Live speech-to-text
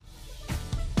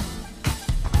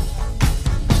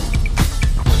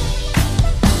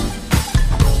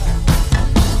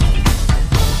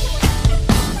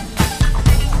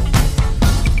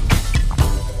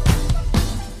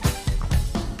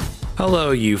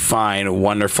hello, you fine,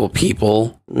 wonderful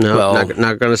people. No, Well,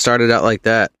 not going to start it out like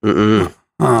that. No,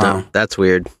 that's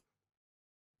weird.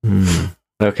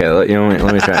 Okay, let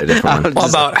me try a different one. What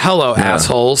about hello,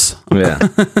 assholes? Yeah.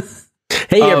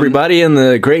 Hey, everybody in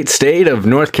the great state of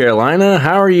North Carolina.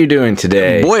 How are you doing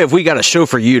today? Boy, have we got a show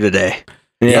for you today.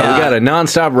 Yeah, we got a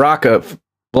nonstop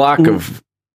block of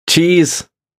cheese.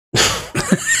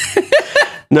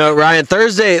 No, Ryan,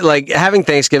 Thursday, like having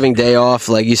Thanksgiving Day off,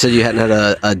 like you said you hadn't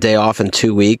had a day off in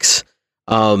 2 weeks.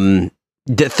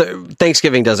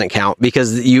 Thanksgiving doesn't count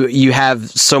because you have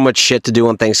so much shit to do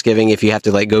on Thanksgiving if you have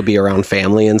to like go be around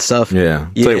family and stuff. Yeah,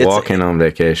 it's like walking on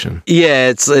vacation.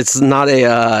 Yeah, it's not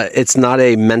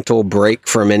a mental break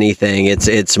from anything.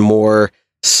 It's more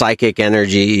psychic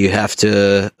energy you have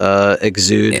to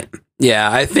exude.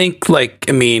 Yeah, I think,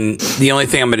 the only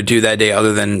thing I'm going to do that day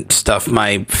other than stuff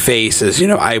my face is,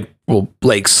 I will,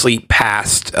 sleep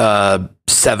past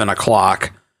 7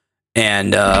 o'clock,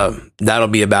 and that'll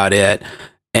be about it.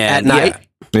 And at night?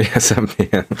 Yeah, 7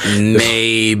 p.m.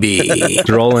 Maybe.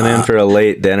 Rolling in for a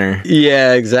late dinner.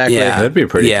 Yeah, exactly. Yeah, that'd be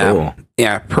pretty cool.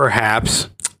 Yeah, perhaps.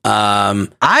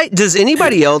 Does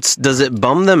anybody else, does it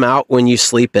bum them out when you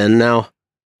sleep in now?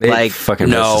 It fucking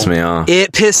pisses me off.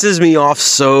 It pisses me off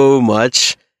so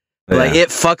much. Yeah. Like it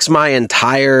fucks my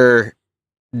entire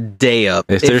day up.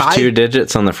 If there's 2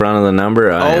 digits on the front of the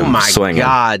number, I am swinging.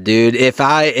 God, dude! If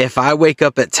I wake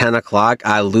up at 10 o'clock,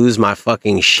 I lose my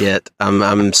fucking shit.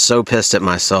 I'm so pissed at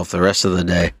myself the rest of the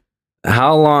day.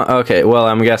 How long? Okay, well,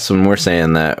 I'm guessing we're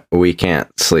saying that we can't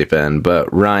sleep in,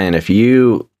 but Ryan, if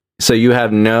you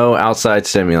have no outside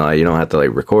stimuli, you don't have to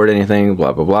record anything,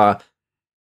 blah blah blah.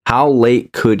 How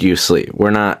late could you sleep?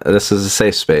 This is a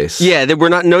safe space. Yeah, we're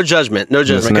not, no judgment,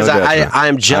 because I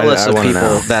am jealous of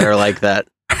people that are like that.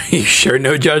 Are you sure?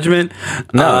 No judgment?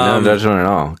 No judgment at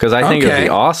all. Because I think it'd be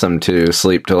awesome to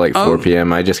sleep till 4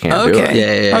 p.m. I just can't do it.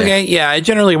 Yeah. Okay, yeah. I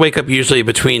generally wake up usually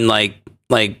between 7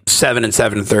 and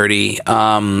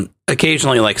 7:30.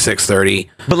 Occasionally 6:30.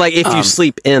 But if you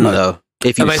sleep in though.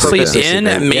 If I sleep in,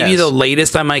 maybe the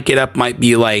latest I might get up might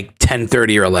be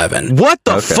 10:30 or 11. What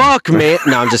the fuck, man?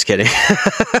 No, I'm just kidding.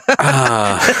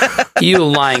 You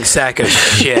lying sack of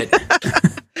shit.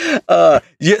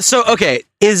 Okay.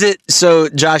 So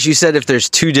Josh, you said if there's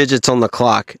 2 digits on the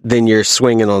clock, then you're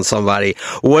swinging on somebody.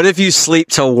 What if you sleep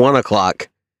till 1 o'clock?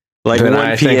 Then 1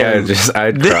 I p.m. think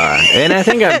I'd cry. And I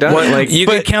think I've done it. You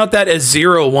could count that as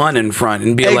 01 in front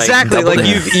and be exactly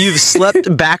you've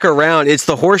slept back around. It's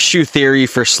the horseshoe theory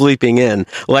for sleeping in.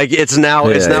 It's now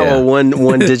a one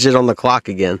digit on the clock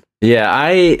again. Yeah,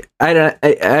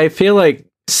 I feel like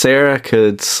Sarah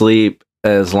could sleep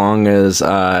as long as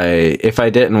if I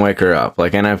didn't wake her up.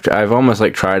 And I've almost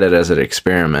tried it as an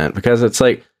experiment because it's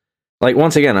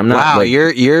once again I'm not. Wow,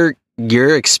 you're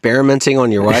experimenting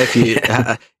on your wife.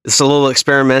 It's a little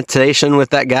experimentation with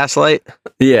that gaslight.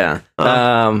 Yeah,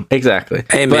 exactly.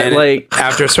 Hey man, but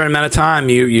after a certain amount of time,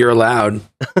 you're allowed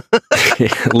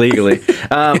legally.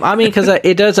 Because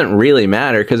it doesn't really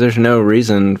matter because there's no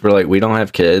reason for we don't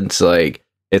have kids.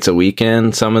 It's a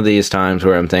weekend. Some of these times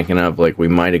where I'm thinking of we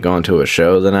might have gone to a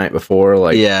show the night before.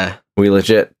 We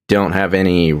legit don't have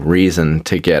any reason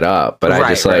to get up. But I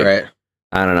just right.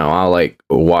 I don't know. I'll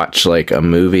watch a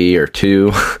movie or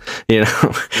two,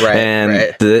 right?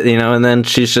 And and then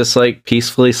she's just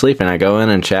peacefully sleeping. I go in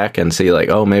and check and see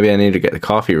oh, maybe I need to get the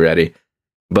coffee ready.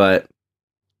 But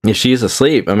if she's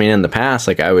asleep, in the past,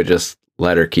 I would just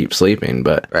let her keep sleeping.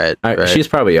 But she's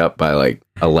probably up by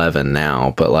 11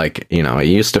 now. But it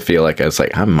used to feel I was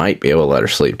I might be able to let her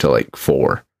sleep till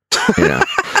 4,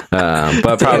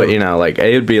 but probably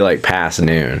it would be past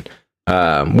noon.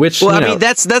 That's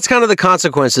kind of the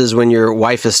consequences when your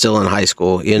wife is still in high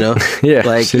school, Yeah,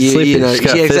 she's sleeping.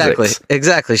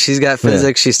 Exactly. She's got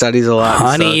physics. Yeah. She studies a lot.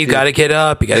 Honey, you got to get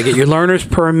up. You got to get your learner's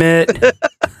permit.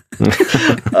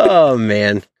 Oh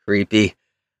man, creepy.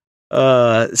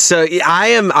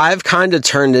 I've kind of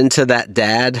turned into that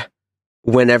dad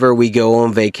whenever we go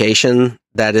on vacation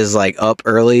that is up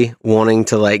early, wanting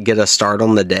to get a start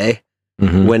on the day.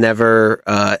 Mm-hmm. Whenever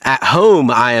at home,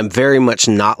 I am very much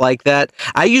not like that.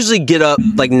 I usually get up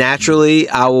naturally.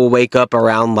 I will wake up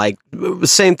around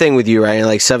same thing with you, right?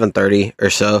 7:30 or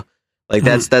so.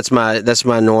 That's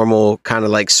my normal kind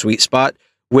of sweet spot.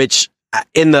 Which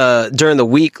during the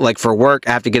week, for work,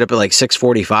 I have to get up at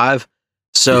 6:45.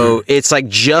 So it's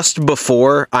just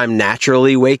before I'm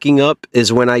naturally waking up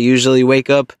is when I usually wake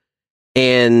up,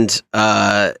 and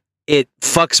it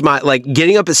fucks my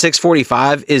getting up at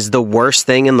 6:45 is the worst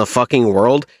thing in the fucking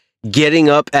world. Getting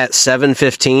up at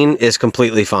 7:15 is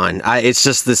completely fine. It's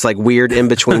just this weird in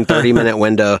between 30-minute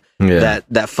window that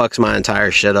fucks my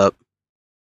entire shit up.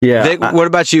 Yeah. Vic, what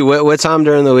about you? What time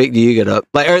during the week do you get up?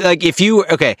 Like if you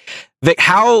Vic,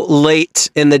 how late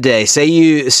in the day?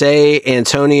 Say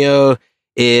Antonio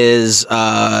is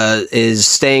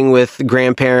staying with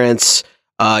grandparents.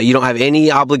 You don't have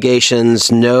any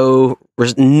obligations, nothing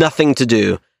to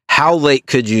do. How late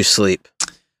could you sleep?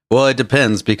 Well, it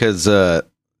depends because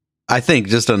I think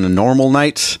just on a normal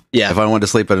night, if I wanted to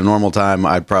sleep at a normal time,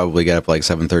 I'd probably get up like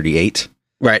 7:38.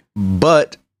 Right.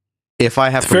 But if I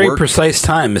have to work, very precise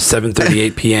time is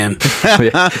 7:38 p.m.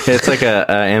 It's like a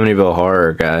Amityville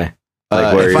Horror guy,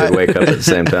 like where you wake up at the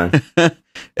same time.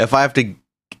 If I have to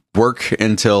work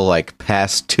until like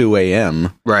past 2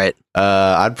 a.m., right,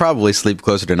 I'd probably sleep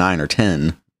closer to 9 or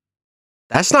 10.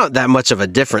 That's not that much of a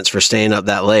difference for staying up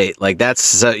that late. Like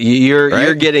that's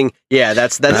you're getting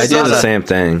that's. I do the same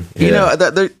thing. You know,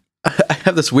 I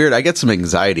have this weird. I get some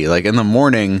anxiety. Like in the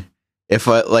morning, if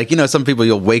some people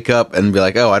you'll wake up and be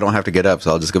like, oh, I don't have to get up,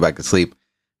 so I'll just go back to sleep.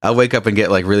 I'll wake up and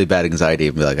get like really bad anxiety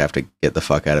and be like, I have to get the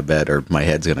fuck out of bed or my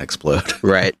head's gonna explode.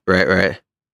 Right.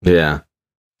 Yeah.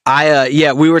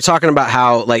 We were talking about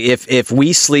how like if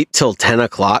we sleep till 10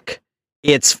 o'clock.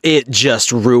 It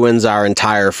just ruins our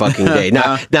entire fucking day.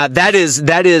 Now that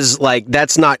is like,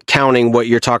 that's not counting what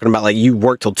you're talking about. Like you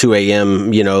work till 2 a.m.,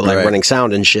 running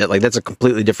sound and shit. Like that's a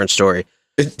completely different story.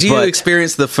 Do you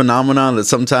experience the phenomenon that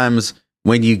sometimes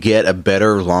when you get a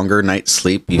better, longer night's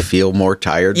sleep, you feel more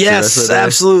tired? Yes,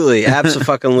 absolutely.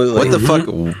 Absolutely. What the fuck?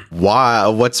 Why?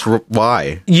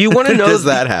 Why? You want to know does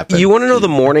that happen? You want to know the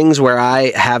mornings where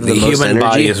I have the most energy? The human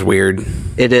body is weird.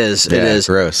 It is. Yeah, it is.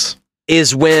 Gross.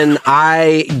 Is when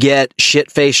I get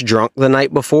shit-faced drunk the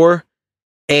night before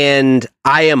and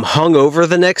I am hungover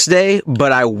the next day,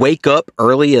 but I wake up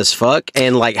early as fuck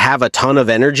and like have a ton of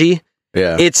energy.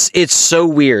 Yeah. It's so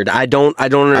weird. I don't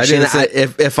understand that.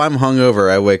 If I'm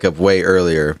hungover, I wake up way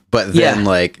earlier, but then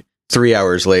like 3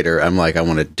 hours later, I'm like, I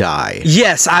want to die.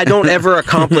 Yes, I don't ever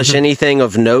accomplish anything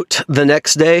of note the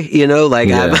next day,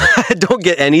 I don't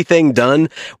get anything done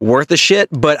worth a shit,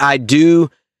 but I do.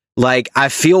 Like, I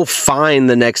feel fine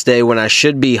the next day when I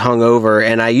should be hungover,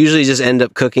 and I usually just end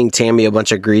up cooking Tammy a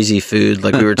bunch of greasy food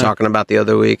like we were talking about the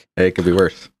other week. Hey, it could be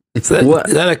worse. Is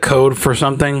that a code for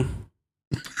something?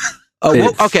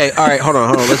 Okay, all right, hold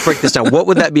on. Let's break this down. What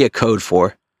would that be a code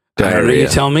for? I don't know. You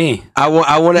tell me. I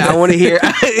want to hear.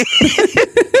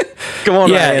 Come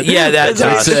on, Ryan.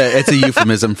 It's a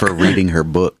euphemism for reading her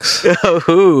books.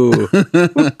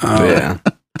 Yeah.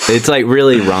 It's like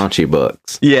really raunchy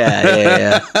books.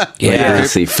 Yeah.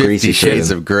 Fifty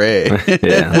Shades of Grey.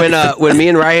 Yeah. When me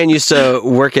and Ryan used to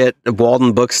work at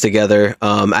Walden Books together,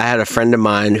 I had a friend of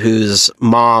mine whose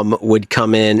mom would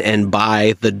come in and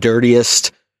buy the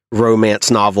dirtiest romance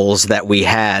novels that we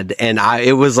had, and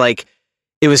it was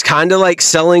kind of like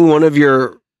selling one of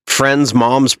your friend's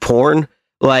mom's porn,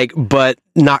 like, but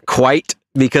not quite,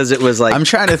 because it was like, I'm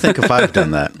trying to think if I've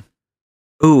done that.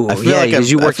 Ooh, because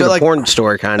you worked at a porn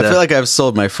store, kind of. I feel like I've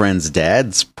sold my friend's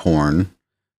dad's porn.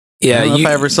 Yeah, I don't know if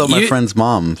I ever sold my friend's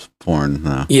mom's porn.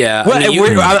 No. Yeah,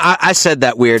 well, I said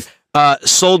that weird.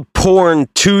 Sold porn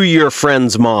to your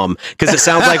friend's mom, because it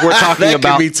sounds like we're talking that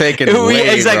about. Could be taken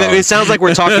exactly. Wrong. It sounds like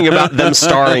we're talking about them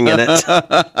starring in it.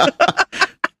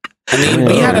 I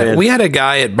mean, we had a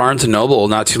guy at Barnes and Noble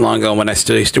not too long ago when I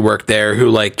still used to work there who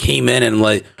like came in and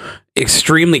like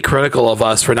extremely critical of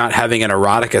us for not having an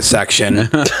erotica section.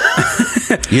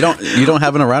 You don't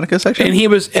have an erotica section? And he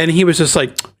was just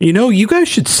like, you guys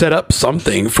should set up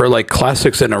something for like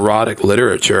classics and erotic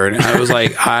literature. And I was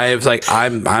like,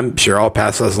 I'm sure I'll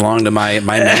pass this along to my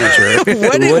manager.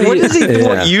 What does he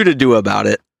want you to do about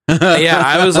it? Yeah,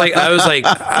 I was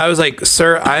like,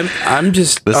 sir, I'm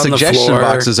just the on suggestion the floor.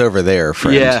 box is over there,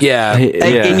 friend. Yeah.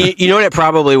 And you know what it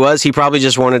probably was? He probably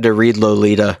just wanted to read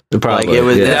Lolita. Probably.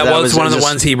 Like that was one of the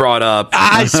ones he brought up.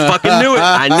 I fucking knew it.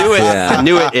 I knew it. Yeah. I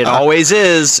knew it. It always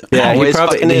is. Yeah,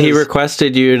 he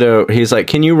requested you to. He's like,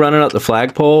 "Can you run it up the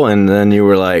flagpole?" And then you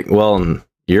were like, "Well,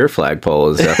 your flagpole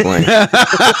is definitely."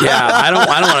 Yeah, I don't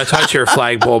want to touch your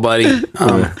flagpole, buddy.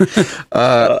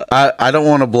 I don't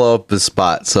want to blow up the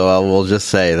spot, so I will just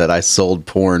say that I sold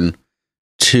porn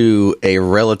to a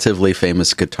relatively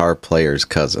famous guitar player's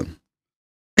cousin.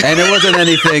 And it wasn't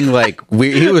anything like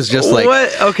he was just like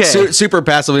super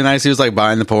passively nice. He was like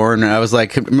buying the porn, and I was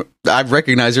like, I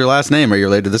recognize your last name. Are you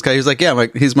related to this guy? He was like, yeah,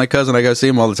 he's my cousin. I go see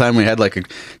him all the time. We had like a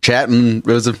chat, and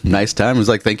it was a nice time. He was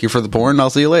like, thank you for the porn. I'll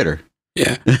see you later.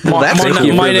 Yeah.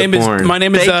 My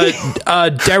name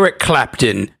is Derek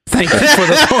Clapton. Thank you for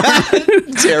the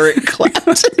porn. Derek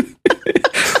Clapton.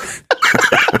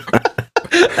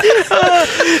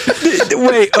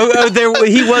 Wait,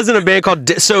 he was in a band called.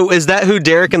 So is that who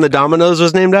Derek and the Dominoes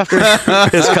was named after?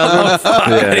 His cousin.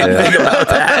 Think about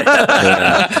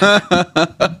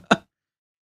that.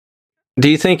 Do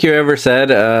you think you ever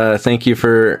said thank you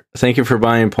for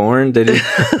buying porn? Did you?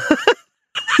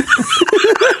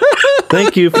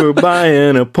 Thank you for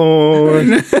buying a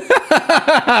porn.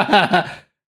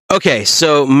 Okay,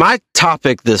 so my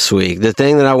topic this week, the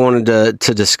thing that I wanted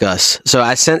to discuss. So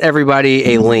I sent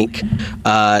everybody a link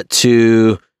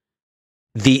to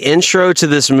the intro to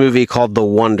this movie called The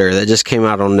Wonder that just came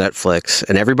out on Netflix.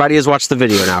 And everybody has watched the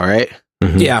video now, right?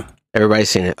 Mm-hmm. Yeah. Everybody's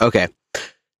seen it. Okay.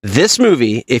 This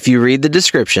movie, if you read the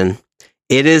description,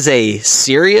 it is a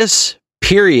serious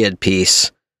period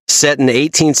piece set in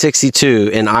 1862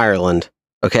 in Ireland.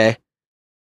 Okay?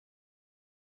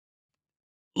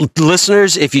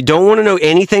 Listeners, if you don't want to know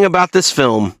anything about this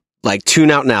film, like, tune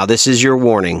out now. This is your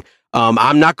warning.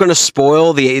 I'm not going to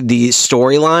spoil the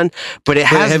storyline, but it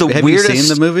has the weirdest. Have you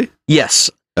seen the movie?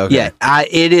 Yes. Okay. Yeah.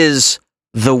 It is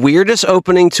the weirdest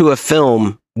opening to a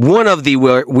film. One of the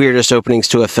weirdest openings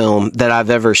to a film that I've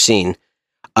ever seen.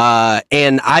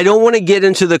 And I don't want to get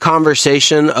into the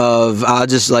conversation of, I'll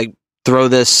just like throw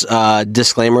this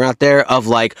disclaimer out there of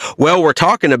like, well, we're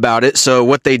talking about it, so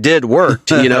what they did worked,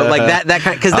 you know, like that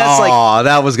kind, because that's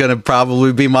that was gonna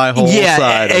probably be my whole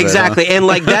side. Exactly. And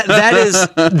like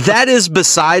that is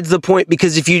besides the point,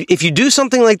 because if you do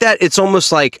something like that, it's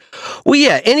almost like, well,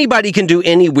 yeah, anybody can do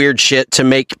any weird shit to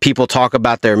make people talk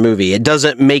about their movie. It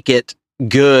doesn't make it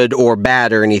good or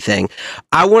bad or anything.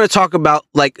 I want to talk about,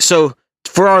 like, so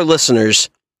for our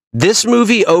listeners, this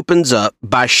movie opens up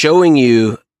by showing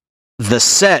you the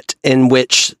set in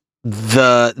which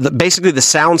the basically the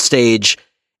soundstage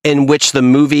in which the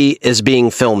movie is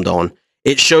being filmed on.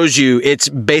 It shows you, it's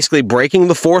basically breaking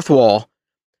the fourth wall,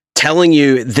 telling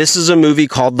you this is a movie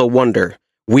called The Wonder.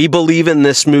 We believe in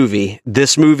this movie.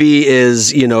 This movie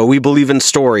is, you know, we believe in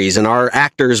stories, and our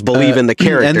actors believe in the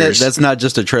characters. And that's not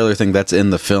just a trailer thing. That's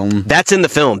in the film. That's in the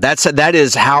film. That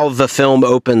is how the film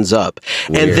opens up.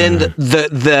 Weird. And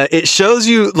then it shows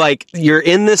you like you're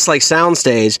in this like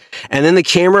soundstage, and then the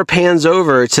camera pans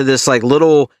over to this like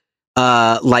little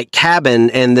like cabin,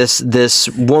 and this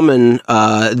woman,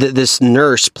 this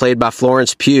nurse played by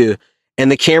Florence Pugh. And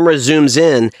the camera zooms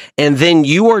in, and then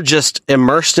you are just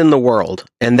immersed in the world,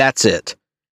 and that's it.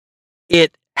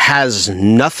 It has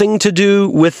nothing to do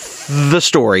with the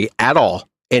story at all,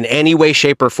 in any way,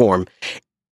 shape, or form.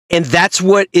 And that's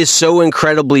what is so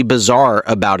incredibly bizarre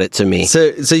about it to me.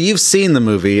 So you've seen the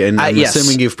movie, and I'm yes.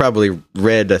 assuming you've probably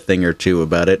read a thing or two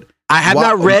about it. I have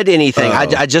not read anything.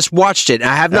 I just watched it.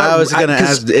 I have not. I was going to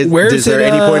ask, is there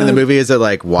any point in the movie, is it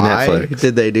like, why Netflix.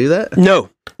 Did they do that? No,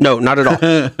 not at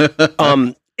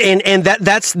all. And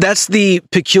that's the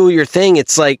peculiar thing.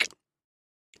 It's like,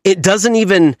 it doesn't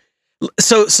even,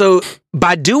 so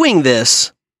by doing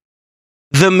this,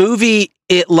 the movie,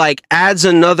 it like adds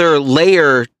another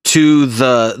layer to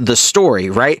the story,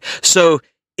 right? So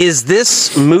is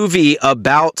this movie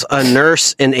about a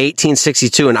nurse in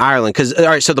 1862 in Ireland? Because, all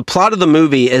right, so the plot of the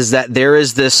movie is that there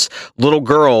is this little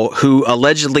girl who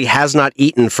allegedly has not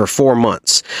eaten for 4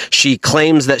 months. She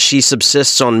claims that she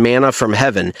subsists on manna from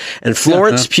heaven. And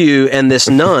Florence Pugh and this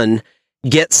nun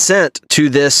get sent to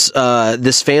this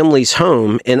family's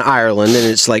home in Ireland.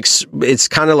 And it's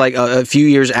kind of like a few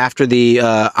years after the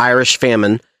Irish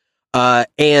famine.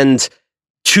 And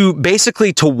to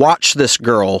watch this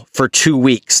girl for 2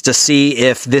 weeks to see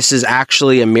if this is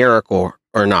actually a miracle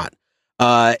or not.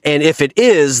 And if it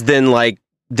is, then,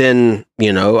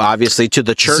 you know, obviously to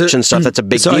the church and stuff, that's a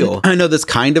big deal. I know this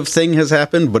kind of thing has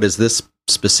happened, but is this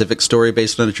specific story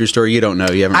based on a true story? You don't know.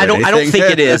 You haven't read anything? I don't think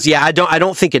it is. Yeah, I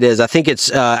don't think it is. I think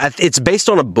it's based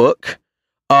on a book.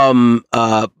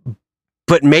 But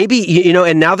maybe, you know,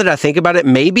 and now that I think about it,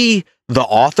 maybe the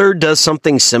author does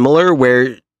something similar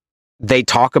where they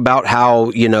talk about how,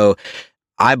 you know,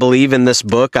 I believe in this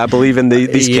book, I believe in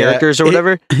these characters or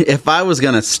whatever. If I was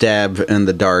going to stab in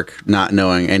the dark, not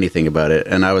knowing anything about it,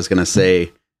 and I was going to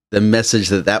say the message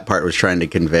that part was trying to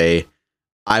convey,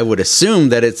 I would assume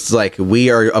that it's like, we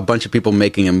are a bunch of people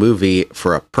making a movie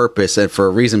for a purpose and for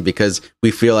a reason, because we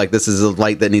feel like this is a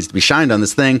light that needs to be shined on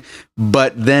this thing.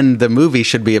 But then the movie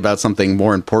should be about something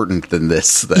more important than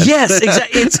this. Then. Yes,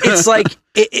 exactly. It's like,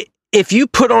 if you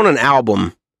put on an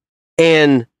album,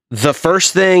 and the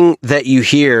first thing that you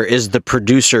hear is the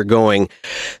producer going,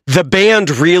 the band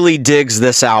really digs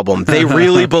this album. They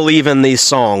really believe in these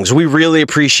songs. We really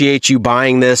appreciate you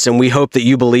buying this, and we hope that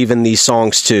you believe in these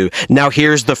songs too. Now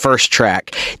here's the first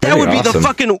track. That would be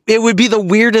awesome. It would be the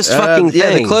weirdest fucking thing.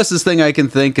 Yeah, the closest thing I can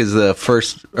think is the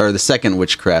first or the second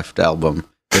Witchcraft album.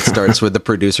 It starts with the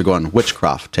producer going,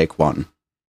 "Witchcraft, take one."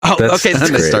 Oh, okay. And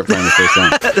they start playing the first song.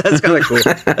 That's kind of cool.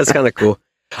 That's kind of cool.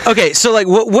 Okay, so like,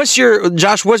 what's your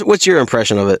Josh? What's your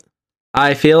impression of it?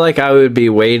 I feel like I would be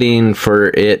waiting for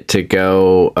it to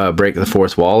go break the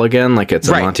fourth wall again, like it's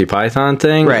a Right. Monty Python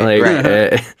thing. Right,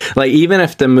 Like, like even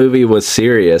if the movie was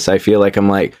serious, I feel like I'm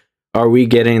like, are we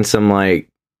getting some like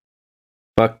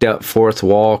fucked up fourth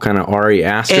wall kind of Ari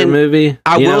Aster And movie?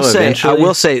 I you know,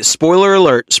 will say, spoiler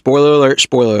alert, spoiler alert,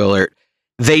 spoiler alert.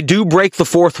 They do break the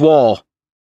fourth wall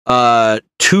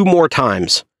 2 more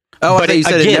times. Oh, But I thought you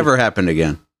said again- it never happened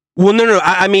again. Well, no.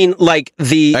 I mean, like I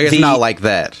guess not like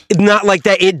that. not like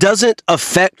that. It doesn't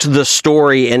affect the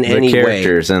story in The any way.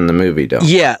 characters in the movie don't.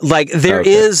 Yeah, like there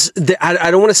Okay. is.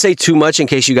 I don't want to say too much in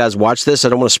case you guys watch this. I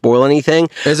don't want to spoil anything.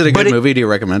 Is it a But good movie? Do you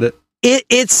recommend it?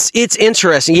 It's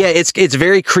interesting. Yeah, it's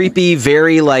very creepy.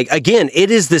 Very like again, it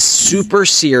is this super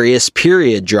serious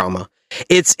period drama.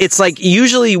 It's like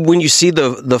usually when you see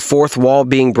the fourth wall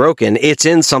being broken, it's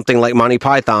in something like Monty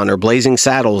Python or Blazing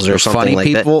Saddles or something Funny like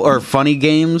people or Funny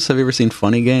Games? Have you ever seen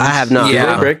Funny Games? that. I have not. Yeah.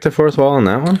 Did they break the fourth wall in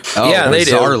that one? Oh, Yeah, they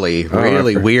do. bizarrely, Oh, I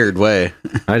really forgot. weird way.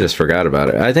 I just forgot about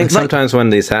it. I think Like- sometimes when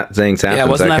these things happen,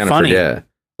 wasn't I that kind of funny? forget.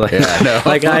 Like, Yeah, I know.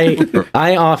 like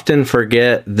I often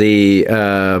forget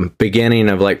the beginning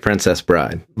of like Princess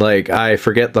Bride. Like I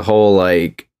forget the whole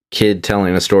like kid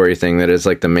telling a story thing that is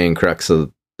like the main crux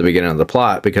of the beginning of the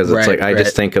plot because it's Right, like I right.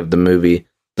 just think of the movie,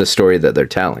 the story that they're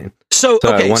telling. So So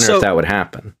okay, I wonder so if that would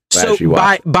happen so as you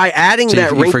watch. by adding So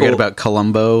that you wrinkle, forget about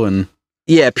Columbo and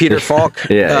yeah, Peter Falk,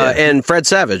 Yeah, and Fred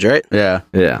Savage, right? yeah.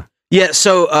 Yeah. Yeah,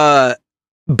 so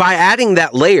by adding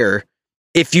that layer,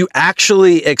 if you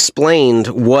actually explained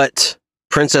what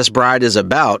Princess Bride is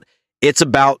about, it's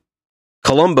about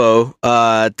Columbo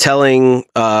telling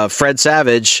Fred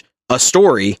Savage a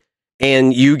story,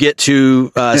 and you get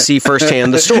to see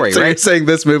firsthand the story, So you're right? saying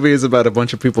this movie is about a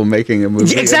bunch of people making a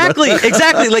movie? Exactly.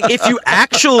 Like if you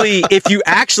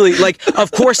actually, like, of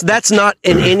course, that's not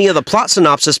in any of the plot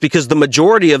synopsis because the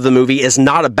majority of the movie is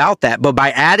not about that. But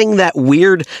by adding that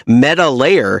weird meta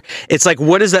layer, it's like,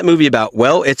 what is that movie about?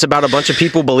 Well, it's about a bunch of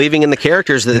people believing in the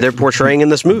characters that they're portraying in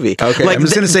this movie. Okay, like, I'm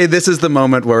just going to say this is the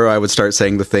moment where I would start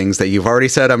saying the things that you've already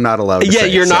said I'm not allowed to say. Yeah,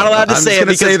 you're not allowed to say it I'm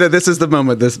just going to say because- that this is the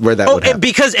moment where that would happen.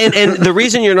 because and the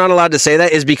reason you're not allowed to say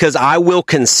that is because I will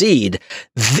concede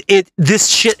this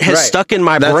shit has Right. stuck in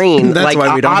my brain. That's like,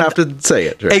 why we don't ob- have to say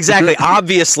it. right? Exactly.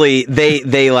 Obviously,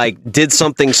 they like did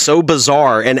something so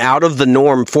bizarre and out of the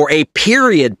norm for a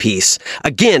period piece.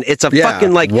 Again, it's a Yeah,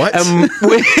 fucking like what?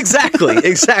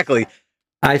 exactly.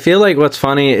 I feel like what's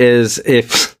funny is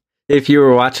if you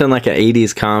were watching like an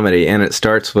 80s comedy and it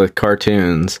starts with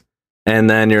cartoons and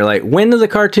then you're like, when do the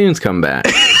cartoons come back?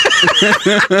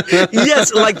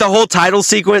 Yes, like the whole title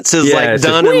sequence is Yeah, like it's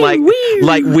done just in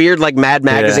like weird like Mad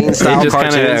Magazine Yeah. style It just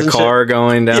cartoons. kind of and a car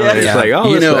going down. Yeah. It's Yeah. like,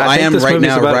 oh, You know, I I think am this right movie's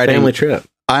now about a writing- family trip.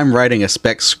 I'm writing a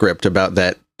spec script about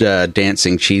that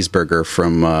dancing cheeseburger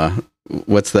from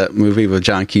what's that movie with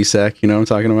John Cusack? You know what I'm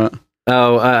talking about?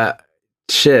 Oh,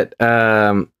 shit.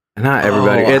 Not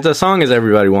everybody. Oh. The song is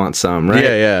 "Everybody Wants Some," right?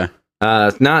 Yeah.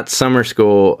 Not Summer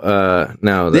School.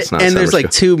 No, that's not. And Summer there's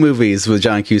like School. 2 movies with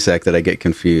John Cusack that I get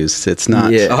confused. It's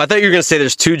not. Yeah. Oh, I thought you were going to say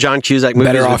there's 2 John Cusack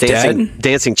movies Better with Off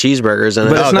dancing cheeseburgers in it.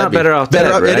 But it's that'd not be- Better Off Dead,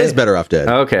 right? It is Better Off Dead.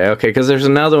 Okay, because there's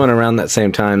another one around that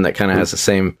same time that kind of has the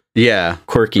same Yeah,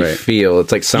 quirky Right. feel.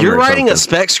 It's like summer. You're writing a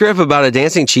something. spec script about a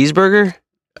dancing cheeseburger?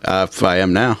 I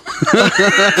am now.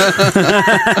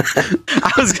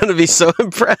 I was going to be so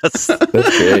impressed.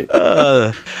 That's great.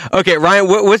 Okay, Ryan,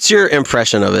 what's your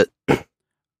impression of it?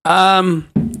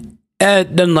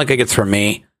 It doesn't look like it's for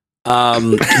me.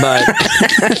 But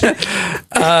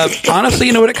honestly,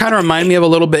 you know what it kind of reminded me of a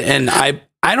little bit, and I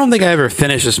don't think I ever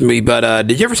finished this movie, but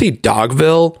did you ever see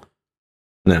Dogville?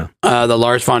 No. The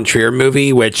Lars von Trier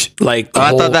movie, which like I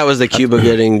thought that was the Cuba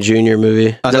Gooding Jr.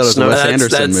 movie. I thought it was a Snow- Wes That's-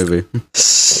 Anderson that's- movie.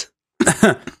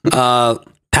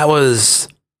 that was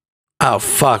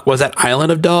fuck, was that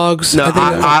Island of Dogs? No, I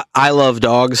think I love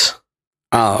dogs.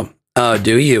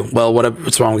 do you? Well,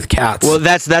 what's wrong with cats? Well,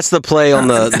 that's the play on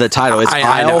the title. It's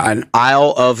I know.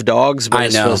 Isle of Dogs, but I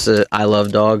it's know. supposed to I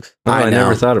love dogs. Oh, I I know.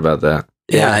 never thought about that.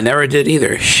 yeah, I never did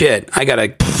either. Shit, I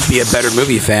gotta be a better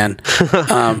movie fan.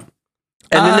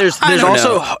 And then I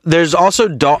don't there's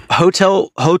also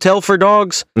Hotel for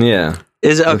Dogs. Yeah.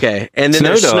 Is it okay? And then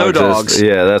there's Snow Dogs.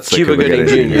 Yeah, that's the Cuba Gooding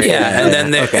Jr. Yeah, and then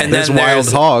There's then Wild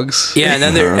there's Hogs. yeah, and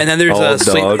then there's All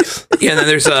dogs. and then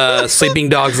there's Sleeping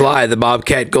Dogs Lie, the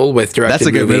Bobcat Goldthwait directed. That's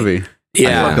a good movie. I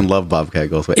Yeah, fucking love Bobcat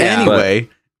Goldthwait. Yeah. Anyway,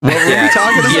 what were we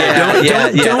talking about?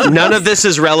 Yeah. None of this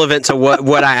is relevant to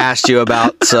what I asked you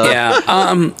about. So yeah.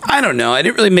 I don't know. I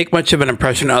didn't really make much of an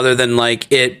impression other than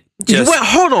like it Just, Wait,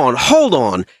 hold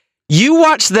on. You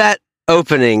watched that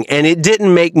opening and it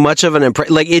didn't make much of an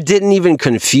impression. Like, it didn't even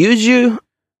confuse you?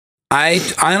 I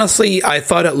honestly, I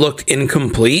thought it looked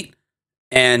incomplete.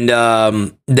 And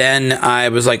then I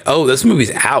was like, oh, this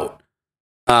movie's out.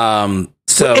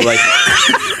 So like,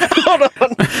 Hold on.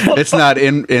 It's not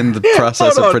in the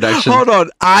process of production. Hold on.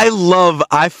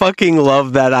 I fucking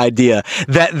love that idea.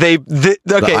 That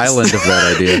the island of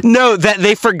that idea. No, that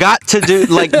they forgot to do,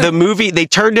 like, the movie. They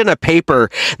turned in a paper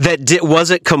that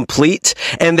wasn't complete,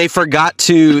 and they forgot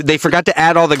to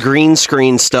add all the green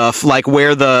screen stuff, like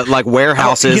where the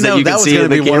warehouse is that you can see in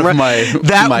the camera.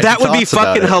 That would be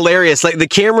fucking hilarious. Like, the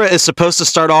camera is supposed to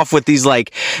start off with these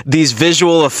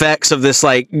visual effects of this,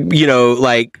 like, you know,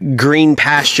 like green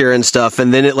pasture and stuff,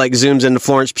 and then it like zooms into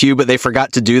Florence Pugh, but they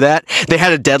forgot to do that. They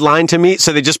had a deadline to meet,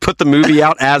 so they just put the movie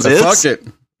out as is. Fuck it.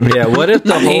 Yeah, what if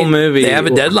the whole movie... They have a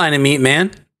deadline to meet,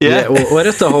 man. Yeah. What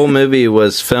if the whole movie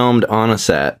was filmed on a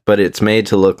set, but it's made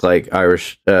to look like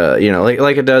Irish,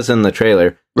 like it does in the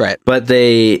trailer. Right. But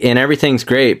everything's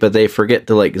great, but they forget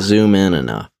to like zoom in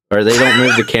enough. Or they don't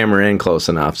move the camera in close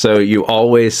enough. So you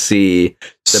always see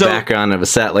the background of a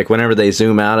set. Like whenever they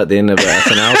zoom out at the end of an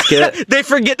SNL skit. They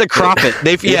forget to crop it.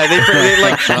 They forget,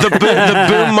 like, the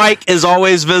boom mic is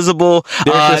always visible.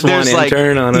 There's one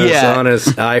intern on his iPhone.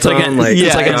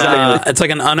 It's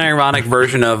like an unironic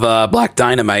version of Black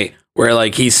Dynamite, where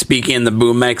like he's speaking the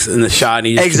boom mics in the shot and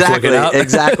he just keeps looking up.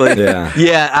 Exactly.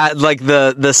 Like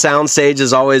the sound stage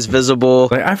is always visible.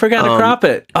 Like, I forgot to crop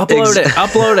it. Upload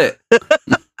it.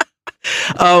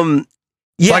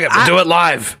 Do it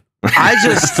live.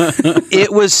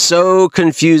 It was so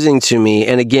confusing to me.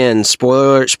 And again,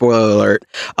 spoiler alert.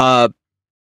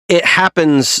 It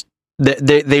happens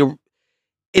that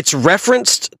it's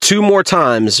referenced 2 more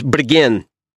times, but again,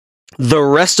 the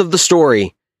rest of the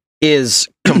story is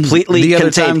completely the other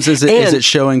contained. times is it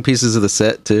showing pieces of the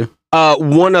set too?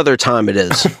 One other time it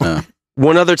is.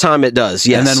 One other time it does,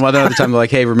 yes. And then one other time they're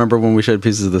like, hey, remember when we showed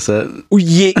pieces of the set?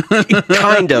 Yeah,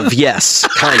 kind of, yes.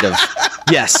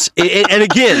 And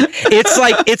again, it's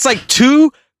like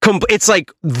two. It's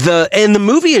like the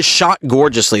movie is shot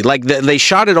gorgeously. Like they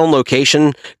shot it on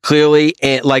location clearly,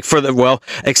 and like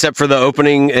except for the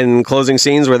opening and closing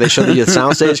scenes where they show the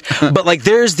soundstage. But like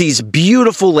there's these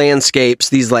beautiful landscapes,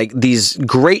 these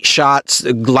great shots,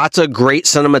 lots of great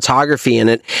cinematography in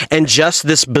it, and just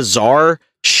this bizarre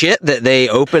shit that they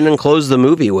open and close the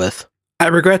movie with. I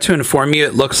regret to inform you,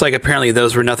 it looks like apparently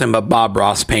those were nothing but Bob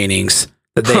Ross paintings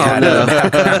that they had in the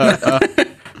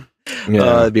background. Yeah.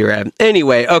 That'd be rad.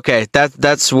 Anyway, okay,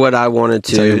 that's what I wanted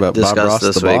to discuss Bob Ross,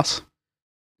 this the week. Boss?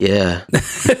 Yeah.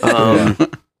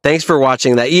 Thanks for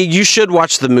watching that. You should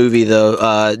watch the movie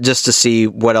though, just to see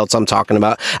what else I'm talking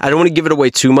about. I don't want to give it away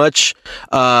too much.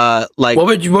 What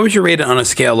would you rate it on a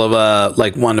scale of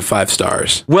 1 to 5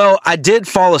 stars? Well, I did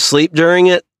fall asleep during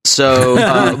it. So,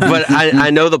 but I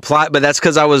know the plot, but that's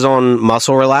because I was on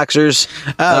muscle relaxers. I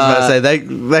was about to say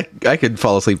that I could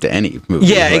fall asleep to any movie.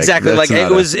 Yeah, exactly. Like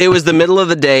it was the middle of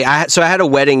the day. I had a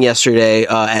wedding yesterday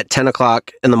at 10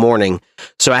 o'clock in the morning.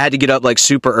 So I had to get up like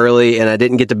super early, and I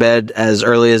didn't get to bed as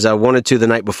early as I wanted to the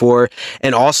night before.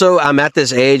 And also, I'm at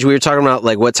this age. We were talking about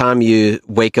like what time you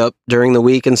wake up during the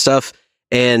week and stuff,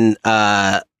 and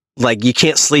like you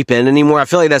can't sleep in anymore. I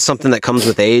feel like that's something that comes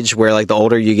with age, where like the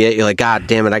older you get, you're like, God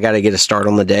damn it, I got to get a start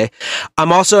on the day.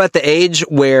 I'm also at the age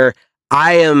where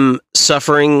I am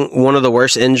suffering one of the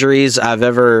worst injuries I've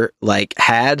ever like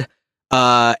had.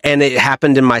 And it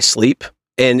happened in my sleep.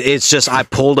 And it's just, I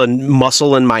pulled a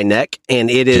muscle in my neck, and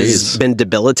it has been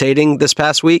debilitating this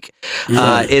past week.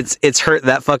 It's hurt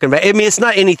that fucking bad. I mean, it's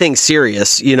not anything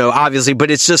serious, obviously,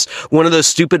 but it's just one of those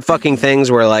stupid fucking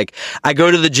things where like I go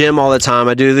to the gym all the time.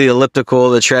 I do the elliptical,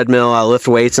 the treadmill, I lift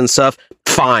weights and stuff.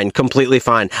 Fine, completely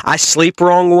fine. I sleep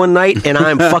wrong one night and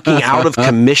I'm fucking out of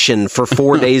commission for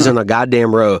 4 days in a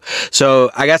goddamn row.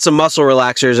 So I got some muscle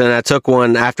relaxers, and I took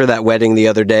one after that wedding the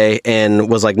other day and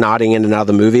was like nodding in and out of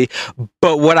the movie.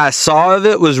 But what I saw of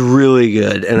it was really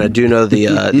good, and I do know the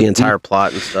entire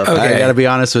plot and stuff. Okay. I gotta be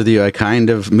honest with you.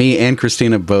 Me and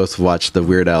Christina both watched the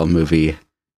Weird Al movie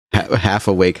half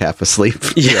awake, half asleep.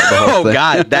 Yeah. Oh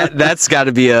God, that's got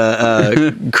to be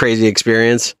a crazy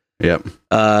experience. Yep.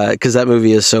 Because that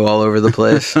movie is so all over the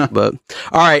place. But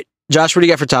all right, Josh, what do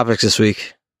you got for topics this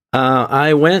week?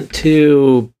 I went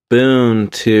to Boone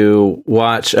to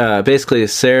watch basically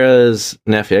Sarah's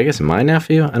nephew. I guess my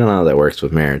nephew. I don't know how that works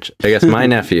with marriage. I guess my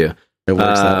nephew. It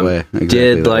works that way. Exactly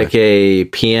did like a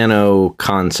piano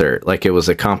concert. Like it was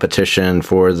a competition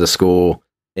for the school,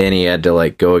 and he had to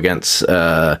like go against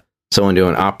someone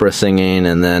doing opera singing,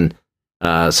 and then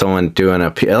someone doing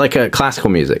a classical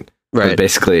music. Right.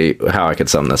 Basically how I could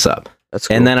sum this up. That's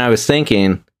cool. And then I was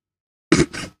thinking,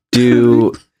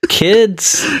 do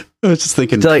kids... I was just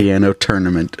thinking piano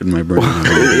tournament in my brain.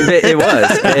 it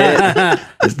was.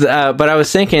 But I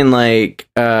was thinking, like,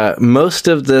 most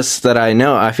of this that I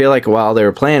know, I feel like while they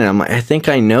were playing it, I'm like, I think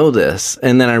I know this.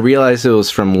 And then I realized it was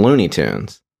from Looney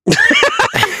Tunes. and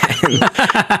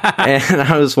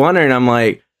I was wondering, I'm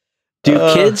like, do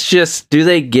kids do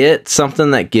they get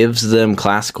something that gives them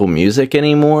classical music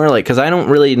anymore? Like, because I don't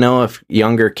really know if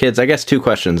younger kids, I guess 2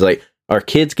 questions. Like, are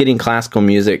kids getting classical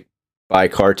music by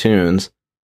cartoons?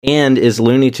 And is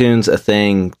Looney Tunes a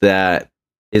thing that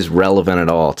is relevant at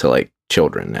all to like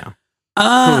children now?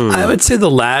 I would say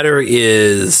the latter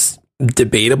is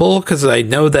debatable because I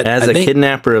know that as a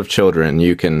kidnapper of children,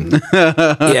 you can.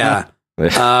 Yeah.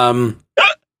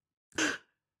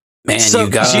 Man, so, you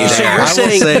got so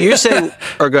you're saying,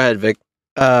 or go ahead, Vic.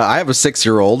 I have a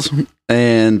 6-year-old,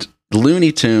 and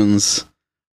Looney Tunes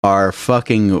are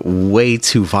fucking way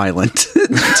too violent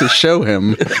to show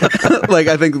him. Like,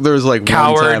 I think there was like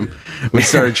Coward. one time we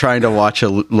started trying to watch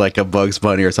a Bugs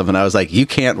Bunny or something. I was like, you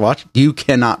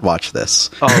cannot watch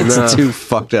this. Oh, it's too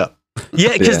fucked up.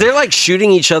 Yeah, because they're like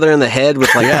shooting each other in the head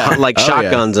with like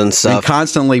shotguns and stuff, and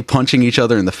constantly punching each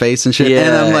other in the face and shit. Yeah,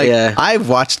 and I'm like, I've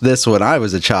watched this when I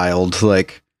was a child.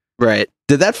 Like, right?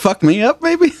 Did that fuck me up?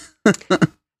 Maybe.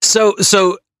 So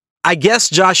I guess,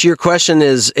 Josh, your question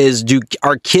is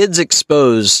are kids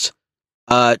exposed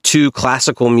to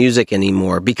classical music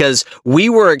anymore? Because we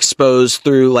were exposed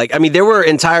through there were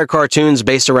entire cartoons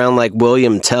based around like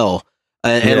William Tell.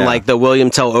 And like the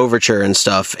WilliamEll Overture and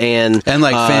stuff, and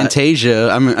like Fantasia.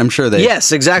 I'm sure they.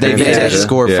 Yes, exactly. They made that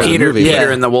score for the movie.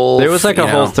 Peter and the Wolf. There was like a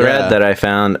whole thread that I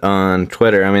found on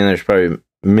Twitter. I mean, there's probably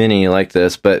many like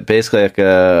this, but basically like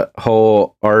a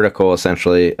whole article,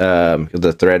 essentially,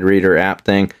 the Thread Reader app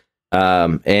thing,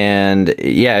 and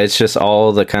yeah, it's just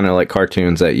all the kind of like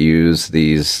cartoons that use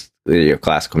these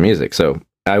classical music. So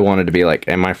I wanted to be like,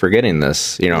 am I forgetting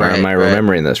this? Or am I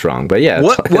remembering this wrong? But yeah,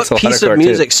 what piece of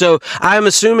music? So I'm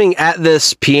assuming at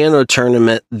this piano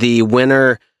tournament, the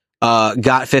winner got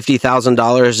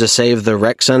 $50,000 to save the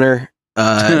rec center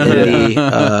in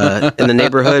the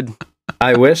neighborhood.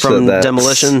 I wish from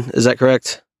demolition. Is that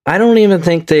correct? I don't even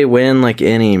think they win like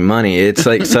any money. It's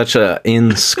like such a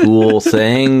in-school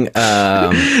thing.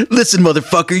 Listen,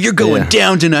 motherfucker, you're going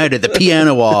down tonight at the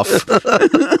piano off.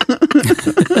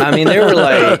 I mean, they were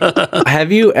like,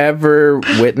 have you ever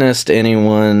witnessed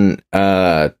anyone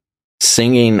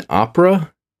singing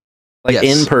opera? Like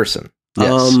in person?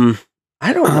 Yes.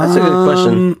 I don't know. That's a good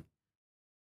question.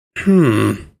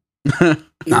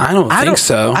 I don't think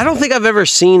so. I don't think I've ever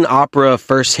seen opera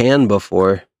firsthand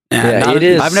before. Yeah, it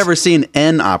is. I've never seen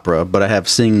an opera, but I have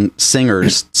seen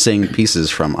singers sing pieces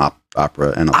from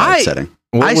opera in a live setting.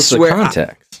 What was the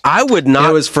context? I would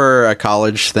not. It was for a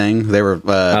college thing. They were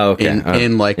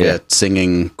in like a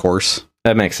singing course.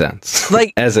 That makes sense.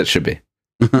 Like as it should be.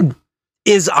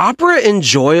 Is opera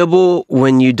enjoyable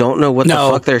when you don't know what the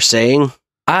fuck they're saying?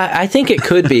 I think it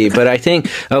could be, but I think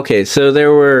so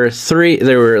there were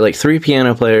three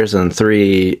piano players and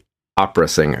 3 opera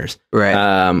singers.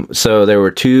 Right. So there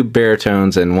were 2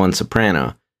 baritones and 1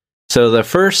 soprano. So the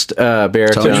first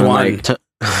baritone,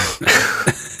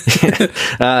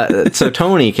 so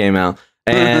Tony came out,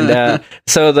 and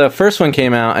so the first one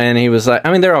came out, and he was like,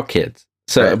 I mean, they're all kids,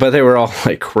 so but they were all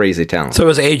like crazy talented. So it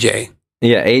was AJ.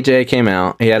 Yeah, AJ came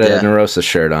out. He had a Neurosis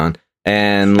shirt on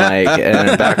and like and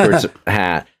a backwards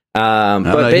hat. But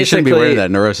basically, you shouldn't be wearing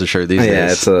that Neurosis shirt these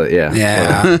days.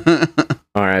 It's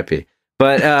R.I.P.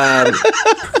 But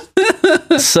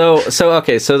so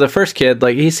the first kid,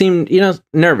 like, he seemed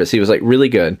nervous. He was like really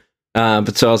good.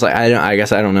 But so I was like, I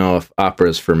guess I don't know if opera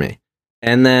is for me.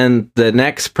 And then the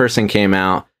next person came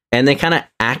out, and they kind of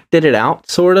acted it out,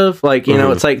 sort of like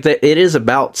it's like it is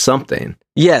about something.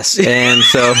 Yes, and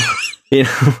so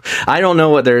I don't know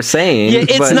what they're saying. Yeah,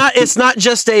 it's not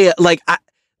just a like.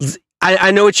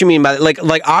 I know what you mean by it.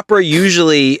 Like opera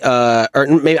usually, or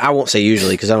maybe I won't say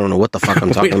usually because I don't know what the fuck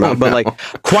I'm talking about. But like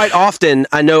quite often,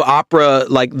 I know opera,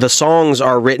 like the songs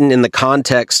are written in the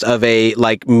context of a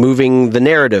like moving the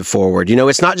narrative forward.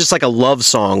 It's not just like a love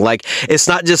song. Like it's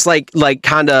not just like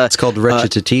kind of. It's called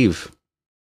recitative.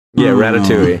 Yeah,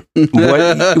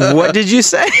 Ratatouille. What did you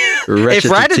say? If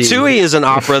Ratatouille is an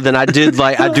opera, then I do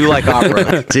like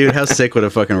opera. Dude, how sick would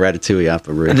a fucking Ratatouille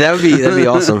opera be? That'd be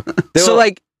awesome. So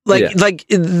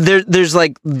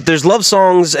there's love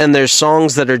songs and there's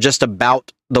songs that are just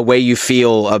about the way you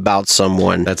feel about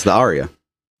someone. That's the aria.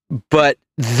 But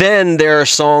then there are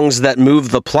songs that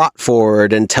move the plot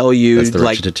forward and tell you That's the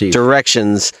like recitative.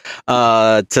 directions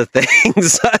to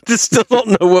things. I still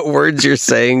don't know what words you're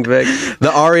saying, Vic.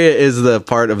 The aria is the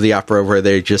part of the opera where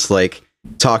they just like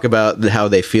talk about how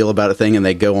they feel about a thing, and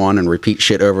they go on and repeat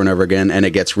shit over and over again, and it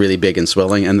gets really big and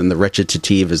swelling. And then the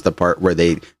recitative is the part where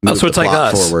they move so it's the like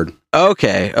plot us. forward.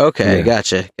 Okay, Yeah.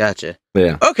 gotcha.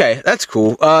 Yeah. Okay, that's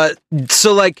cool.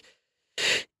 So like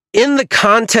in the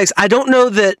context, I don't know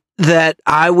that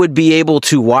I would be able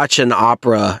to watch an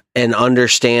opera and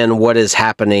understand what is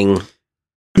happening.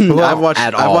 I've watched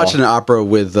at I've all. watched an opera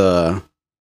with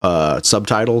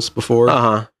subtitles before,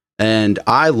 Uh-huh. and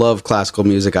I love classical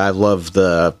music. I love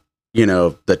the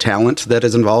talent that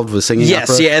is involved with singing Yes,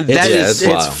 opera. yeah, and that is-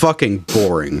 it's wow. fucking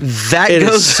boring. That It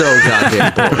goes is so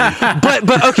goddamn boring.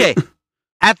 but okay.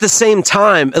 At the same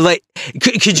time, like,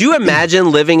 could you imagine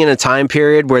living in a time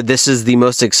period where this is the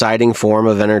most exciting form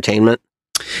of entertainment?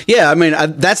 Yeah, I mean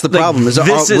that's the Like, problem. Is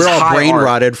this is we're all high brain art.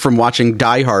 rotted from watching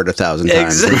Die Hard 1,000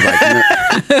 times.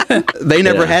 They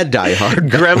never Yeah. had Die Hard.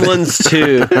 Gremlins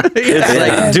 2. It's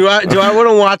like, do I want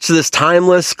to watch this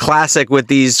timeless classic with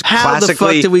these How the fuck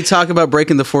classically? did we talk about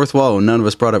breaking the fourth wall and none of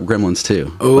us brought up Gremlins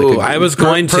 2? Ooh, I was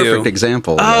going to. Perfect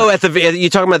example. Oh, at you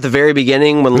talking about the very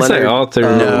beginning when It's like Leonard? all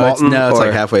through. no, it's or-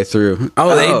 like halfway through.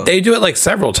 Oh, they do it like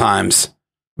several times.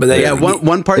 But they Yeah,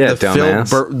 one part Yeah, the film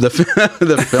dumbass.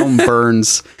 the film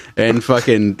burns and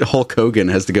fucking Hulk Hogan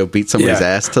has to go beat somebody's Yeah.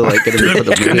 ass to like get him to put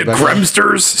the and the movie back on.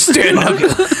 Gremsters stand up.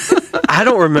 I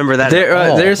don't remember that. There, at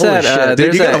all. there's Holy that. shit. Dude,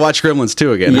 There's you gotta that. watch Gremlins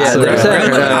 2 again. Yeah, It's so there's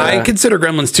bad. that- I consider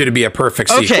Gremlins 2 to be a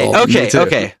perfect Okay, sequel. okay, too.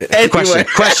 okay. Anyway.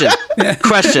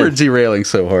 Question. We're derailing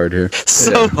so hard here.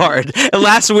 So hard. And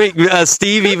last week,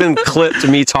 Steve even clipped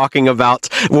me talking about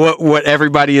what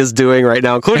everybody is doing right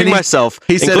now, including And he- myself.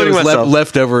 He said it including was myself,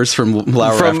 leftovers from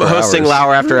Lauer from After hosting Hours.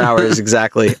 Lauer After Hours.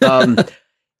 Exactly.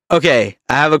 Okay,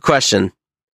 I have a question.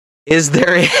 Is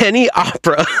there any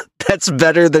opera that's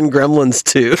better than Gremlins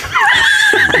 2?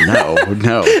 No,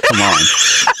 come on.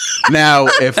 Now,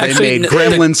 if they Actually, made no,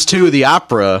 Gremlins 2 the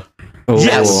opera, that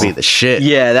Yes. would be the shit.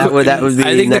 Yeah, that would be. I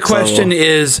think the next question level.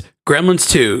 is Gremlins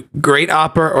 2, great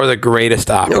opera or the greatest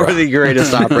opera? or the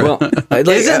greatest opera. Well, I'd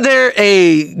like- Isn't there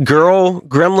a girl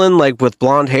gremlin like with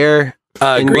blonde hair?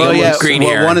 green, Well, yeah, green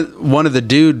hair. one of the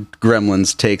dude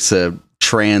Gremlins takes a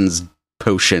trans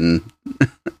potion.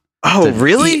 Oh,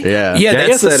 really? Yeah. yeah, I that's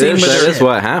guess the that same is, with that the- is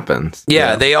what happens.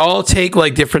 Yeah, they all take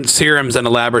like different serums in a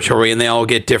laboratory, and they all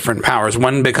get different powers.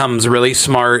 One becomes really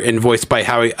smart and voiced by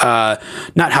Howie,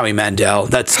 not Howie Mandel.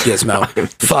 That's Gizmo.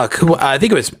 Fuck, who? I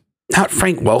think it was not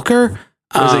Frank Welker.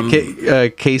 Was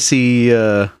it Casey?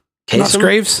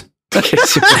 Musgraves.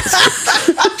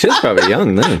 She was probably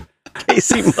young then.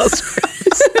 Casey Musgraves.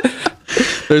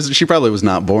 She probably was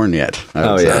not born yet. I would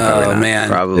Oh, say. yeah. Probably Oh not. man.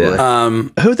 Probably.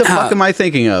 Yeah. Who the fuck am I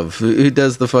thinking of? Who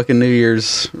does the fucking New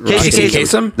Year's? Casey rock?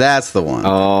 Kasem? That's the one.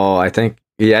 Oh, I think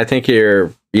you're I think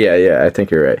you're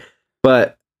right.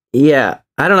 But yeah,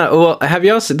 I don't know. Well, have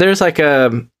you also there's like I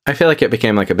feel like it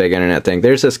became like a big internet thing.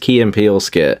 There's this Key and Peele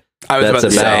skit I was that's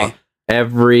about to about say.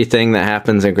 everything that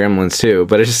happens in Gremlins 2,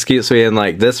 but it just keeps being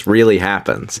like this really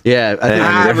happens. Yeah, I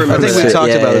I remember think we that. talked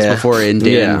Yeah, about yeah. this before. And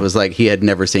Dan Yeah. was like, he had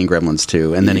never seen Gremlins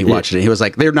 2, and then he Yeah. watched it. He was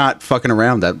like, they're not fucking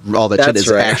around. That all that shit That's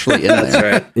is right. actually in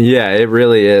there. Yeah, it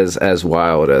really is as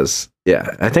wild as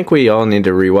I think we all need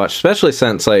to rewatch, especially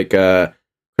since like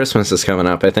Christmas is coming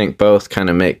up. I think both kind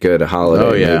of make good holiday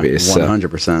Oh yeah, movies.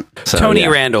 100%. So, Tony yeah.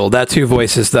 Randall. That's who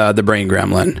voices the brain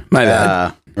gremlin. My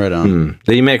bad. Right on.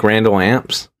 Did you make Randall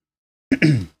Amps?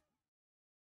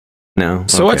 No.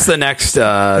 So what's the next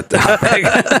topic?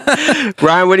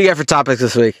 Ryan, what do you got for topics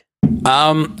this week?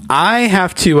 I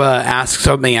have to ask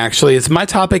something. Actually, my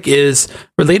topic is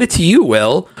related to you,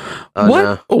 Will.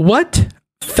 Oh, What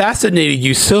fascinated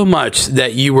you so much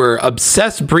that you were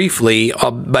obsessed briefly?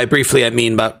 By briefly, I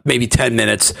mean about maybe 10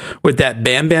 minutes with that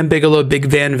Bam Bam Bigelow Big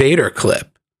Van Vader clip.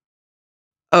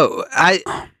 Oh,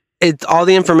 all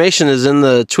the information is in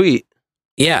the tweet.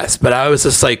 Yes, but I was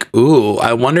just like, ooh,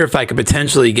 I wonder if I could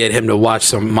potentially get him to watch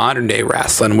some modern day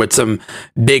wrestling with some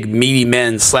big meaty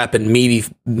men slapping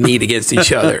meat against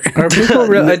each other. Are people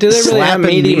really? Do they really have Slapping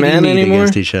meaty men meat anymore?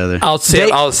 against each other? I'll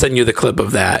send you the clip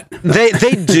of that. They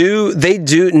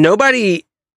do. Nobody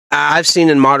I've seen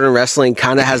in modern wrestling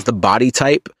kind of has the body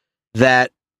type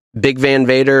that Big Van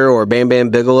Vader or Bam Bam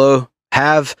Bigelow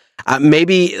have.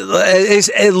 Maybe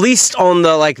at least on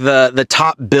the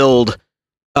top build.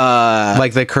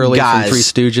 Like the curly guys. from Three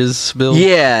Stooges build?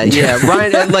 Yeah.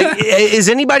 Ryan, like, is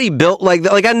anybody built like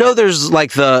that? Like, I know there's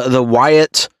like the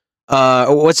Wyatt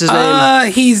What's his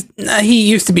name? He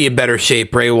used to be a better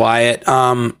shape, Bray Wyatt.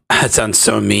 That sounds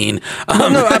so mean. But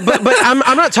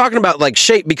I'm not talking about like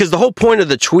shape, because the whole point of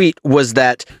the tweet was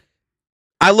that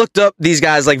I looked up these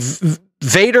guys. Like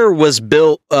Vader was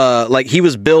built, like he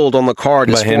was billed on the card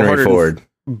as Henry Ford.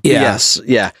 Yeah. Yes,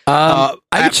 yeah.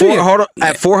 At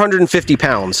 450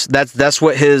 pounds. That's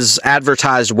what his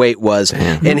advertised weight was.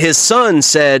 Damn. And his son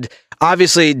said,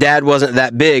 obviously, Dad wasn't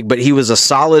that big, but he was a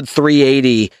solid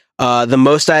 380. The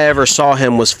most I ever saw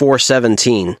him was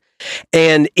 417.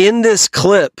 And in this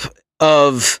clip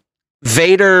of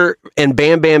Vader and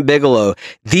Bam Bam Bigelow,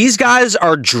 these guys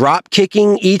are drop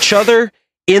kicking each other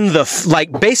in the,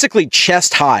 like, basically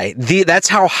chest high. That's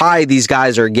how high these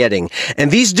guys are getting.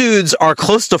 And these dudes are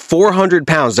close to 400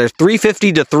 pounds. They're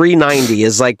 350 to 390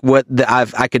 is like what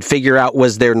I could figure out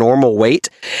was their normal weight.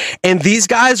 And these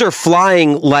guys are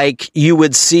flying like you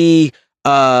would see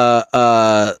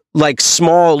like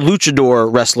small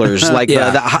luchador wrestlers, like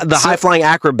the high flying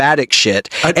acrobatic shit.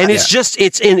 And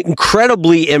it's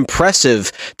incredibly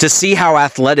impressive to see how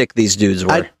athletic these dudes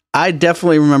were. I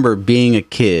definitely remember being a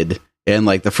kid, and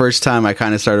like the first time I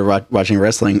kind of started watching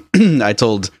wrestling, I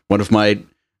told one of my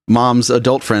mom's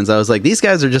adult friends, I was like, these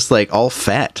guys are just like all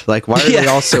fat. Like, why are they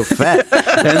all so fat?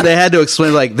 And they had to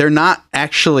explain, like, they're not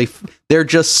actually, they're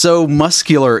just so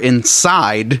muscular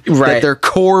inside that their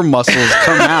core muscles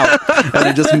come out, and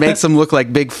it just makes them look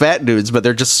like big fat dudes, but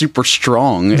they're just super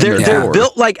strong. They're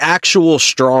built like actual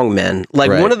strong men. Like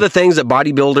one of the things that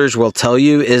bodybuilders will tell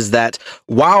you is that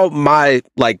while my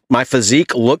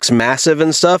physique looks massive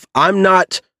and stuff, I'm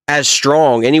not as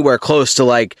strong anywhere close to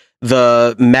like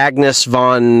the Magnus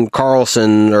von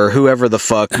Carlsen or whoever the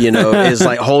fuck, is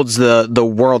like holds the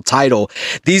world title.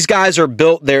 These guys are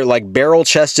built, they're like barrel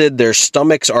chested, their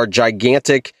stomachs are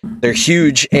gigantic, they're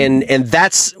huge, and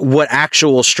that's what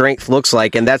actual strength looks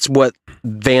like, and that's what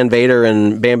Van Vader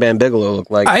and Bam Bam Bigelow look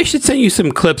like. I should send you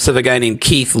some clips of a guy named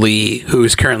Keith Lee,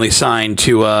 who's currently signed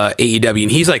to AEW,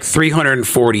 and he's like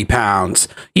 340 pounds.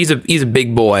 He's a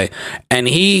big boy, and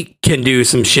he can do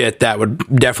some shit that would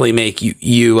definitely make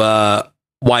you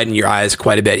widen your eyes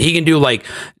quite a bit. He can do like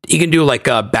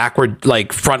backward,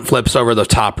 like front flips over the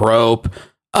top rope.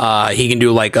 He can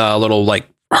do like a little like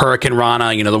Hurricane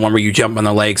Rana, the one where you jump on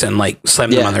the legs and like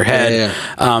slam them on their head.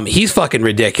 Yeah. He's fucking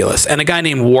ridiculous. And a guy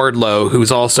named Wardlow,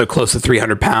 who's also close to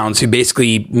 300 pounds, who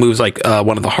basically moves like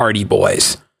one of the Hardy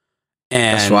Boys.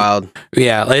 And that's wild.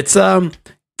 Yeah, it's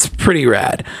pretty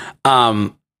rad.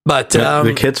 But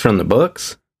the kids from the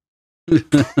books,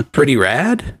 pretty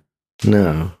rad.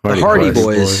 No, the Hardy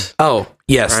Boys. Oh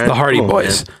yes, Ryan, the Hardy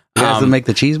Boys. You guys that make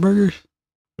the cheeseburgers.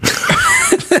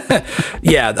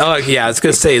 Yeah. Oh, yeah. I was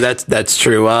gonna say that's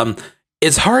true.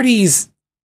 It's Hardee's.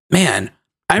 Man,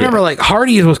 I remember like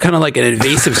Hardee's was kind of like an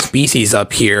invasive species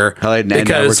up here.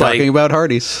 Because we're talking about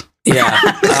Hardee's. Yeah.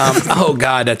 Oh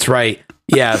God, that's right.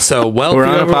 Yeah. So we're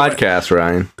on a podcast,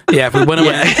 Ryan. Yeah. If we went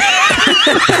away.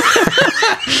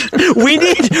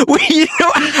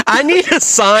 I need a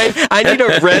sign. I need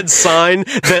a red sign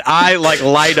that I like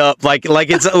light up, like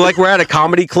it's like we're at a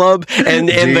comedy club and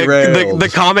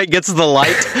the comic gets the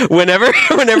light whenever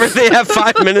they have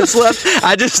 5 minutes left.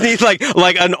 I just need like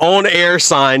an on air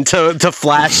sign to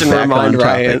flash and remind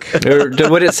Ryan.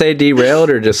 Would it say derailed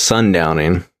or just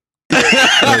sundowning?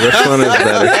 Which one is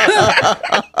better?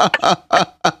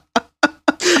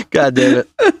 God damn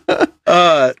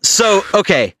it. So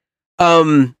okay.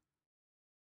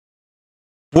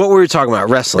 What were we talking about?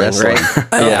 Wrestling. Right?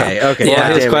 Okay.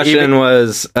 Yeah. His question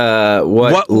was,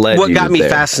 what got me there?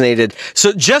 Fascinated.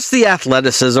 So just the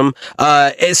athleticism.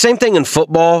 Same thing in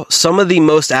football. Some of the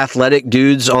most athletic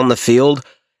dudes on the field,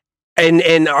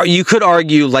 and you could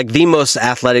argue like the most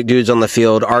athletic dudes on the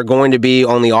field are going to be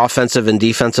on the offensive and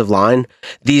defensive line.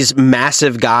 These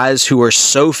massive guys who are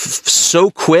so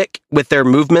quick with their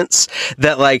movements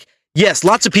that like. Yes,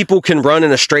 lots of people can run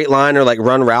in a straight line or like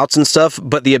run routes and stuff,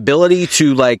 but the ability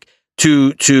to like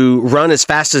to run as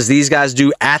fast as these guys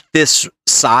do at this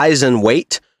size and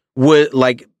weight would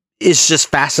like it's just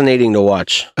fascinating to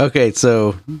watch. Okay,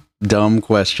 so dumb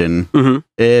question. Mm-hmm.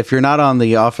 If you're not on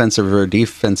the offensive or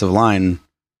defensive line,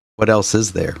 what else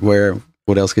is there?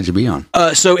 What else could you be on?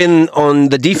 So on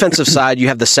the defensive side, you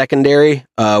have the secondary,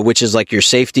 which is like your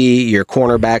safety, your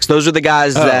cornerbacks. Those are the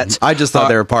guys that I just thought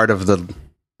they were part of the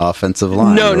offensive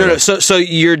line. No. So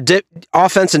your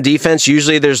offense and defense,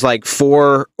 usually there's like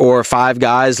 4 or 5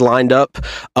 guys lined up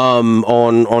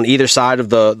on either side of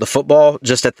the football,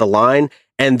 just at the line,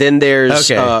 and then there's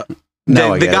the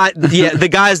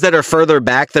guys that are further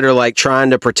back that are like trying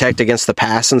to protect against the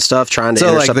pass and stuff, trying to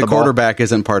intercept like the ball. quarterback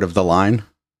isn't part of the line.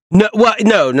 No, well,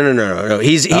 no.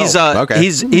 He's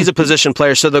a position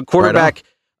player. So the quarterback,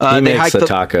 he makes the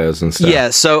tacos and stuff. Yeah.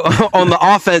 So on the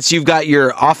offense, you've got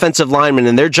your offensive linemen,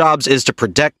 and their jobs is to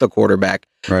protect the quarterback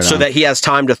so that he has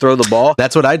time to throw the ball.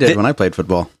 That's what I did when I played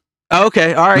football.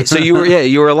 Okay, all right. So you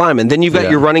were a lineman. Then you've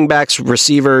got your running backs,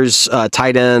 receivers,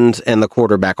 tight end, and the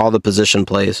quarterback. All the position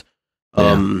plays.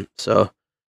 So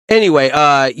anyway,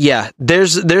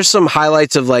 there's some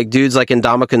highlights of like dudes like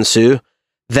Ndamukong Suh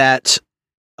that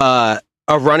a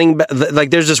running back.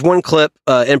 Like there's this one clip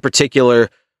in particular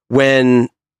when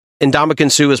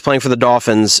Ndamukong Suh was playing for the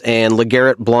Dolphins and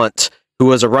LeGarrette Blount, who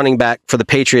was a running back for the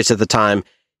Patriots at the time,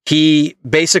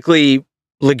 LeGarrette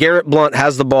Blount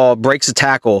has the ball, breaks a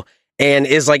tackle, and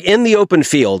is like in the open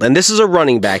field. And this is a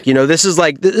running back.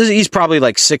 He's probably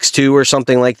like 6'2" or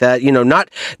something like that.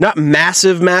 Not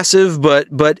massive,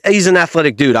 but he's an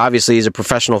athletic dude. Obviously, he's a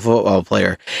professional football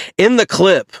player. In the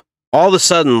clip, all of a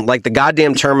sudden, like the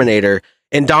goddamn Terminator,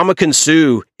 Ndamukong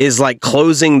Suh is like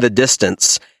closing the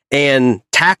distance and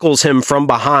tackles him from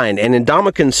behind. And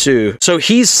Ndamukong Suh, so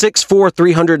he's 6'4",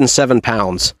 307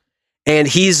 pounds. And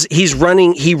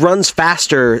he runs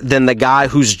faster than the guy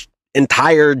whose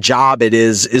entire job it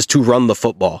is to run the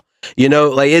football.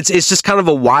 It's just kind of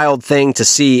a wild thing to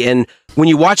see. And when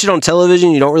you watch it on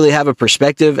television, you don't really have a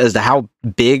perspective as to how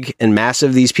big and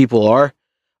massive these people are,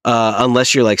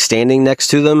 unless you're like standing next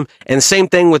to them. And same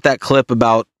thing with that clip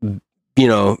about,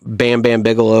 Bam Bam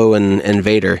Bigelow and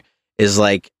Vader is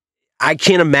like, I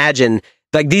can't imagine,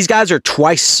 like these guys are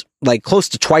close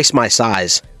to twice my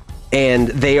size. And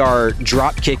they are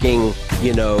drop kicking,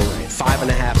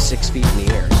 5.5, 6 feet in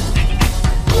the air.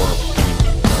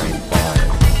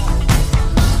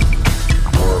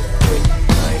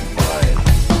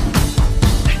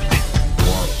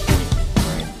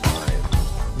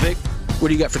 Vic, what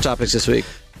do you got for topics this week?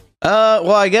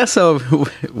 Well, I guess I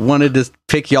wanted to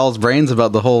pick y'all's brains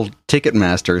about the whole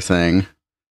Ticketmaster thing.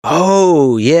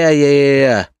 Oh,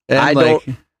 yeah. I don't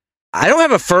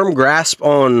have a firm grasp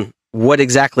on what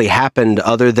exactly happened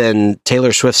other than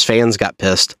Taylor Swift's fans got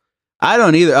pissed. I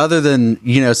don't either, other than,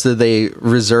 so they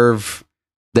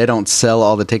don't sell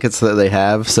all the tickets that they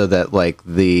have so that like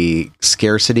the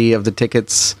scarcity of the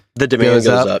tickets, the demand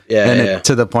goes up.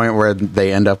 To the point where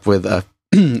they end up with like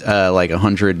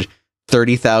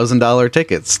 $130,000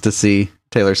 tickets to see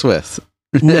Taylor Swift.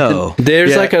 No,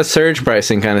 there's like a surge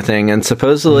pricing kind of thing. And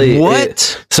supposedly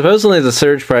the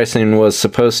surge pricing was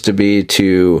supposed to be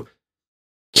to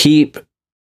keep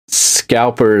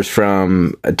scalpers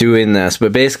from doing this,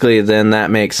 but basically then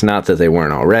that makes, not that they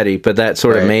weren't already, but that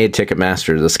sort of made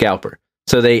Ticketmaster the scalper.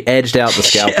 So they edged out the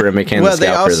scalper and became the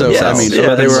scalper themselves.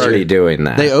 But they were already doing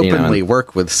that. They openly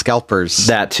work with scalpers.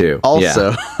 That too.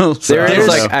 Also. So there's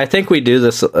I think we do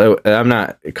this, I'm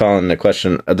not calling the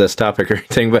question this topic or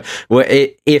anything, but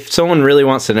if someone really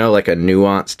wants to know like a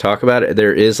nuanced talk about it,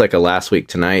 there is like a Last Week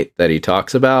Tonight that he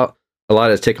talks about a lot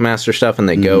of Ticketmaster stuff, and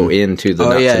they go into the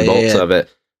nuts and bolts of it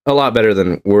a lot better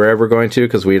than we're ever going to,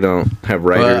 because we don't have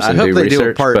writers and do research. I hope they do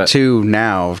a part 2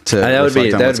 now to that would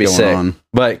be sick. On.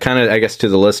 But kind of, I guess, to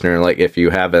the listener, like if you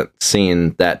haven't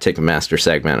seen that Ticketmaster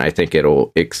segment, I think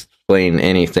it'll explain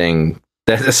anything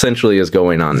that essentially is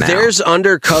going on now. There's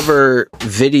undercover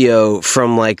video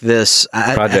from like this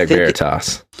Project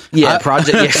Veritas.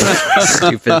 Project.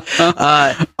 Stupid.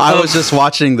 I was just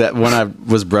watching that when I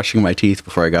was brushing my teeth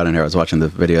before I got in here. I was watching the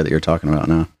video that you're talking about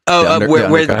now.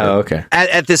 Okay.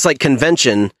 At this like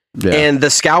convention, and the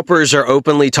scalpers are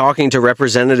openly talking to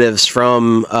representatives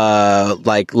from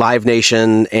like Live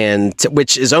Nation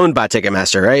which is owned by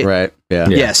Ticketmaster, right? Right. Yeah.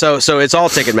 Yeah. So it's all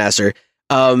Ticketmaster.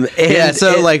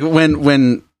 Like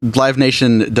when Live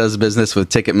Nation does business with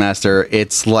Ticketmaster,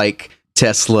 it's like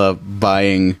Tesla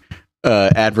buying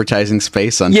advertising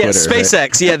space on Twitter. SpaceX.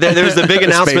 Right? Yeah, there's the big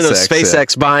announcement of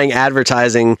SpaceX buying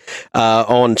advertising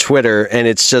on Twitter, and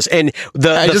it's just I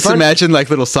just imagine like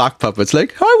little sock puppets,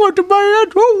 like I want to buy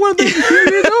it.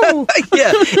 Oh,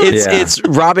 it's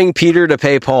robbing Peter to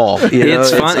pay Paul.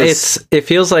 It's fun. It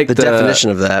feels like the definition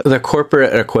of that, the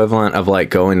corporate equivalent of like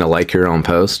going to like your own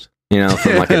post,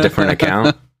 from like a different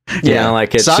account.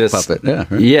 Like it's sock just puppet.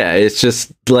 It's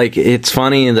just like it's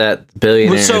funny that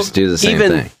billionaires do the same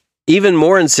thing. Even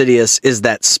more insidious is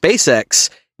that SpaceX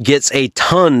gets a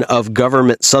ton of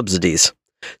government subsidies.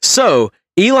 So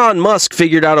Elon Musk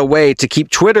figured out a way to keep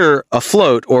Twitter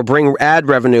afloat or bring ad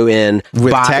revenue in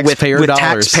with taxpayer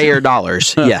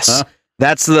dollars. Yes,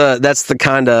 that's the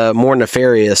kind of more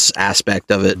nefarious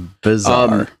aspect of it.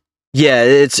 Bizarre.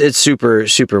 It's super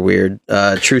super weird.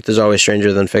 Truth is always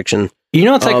stranger than fiction.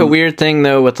 It's like a weird thing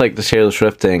though with like the Taylor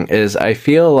Swift thing is I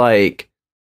feel like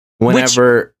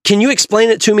whenever can you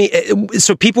explain it to me?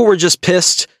 So people were just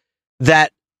pissed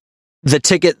that the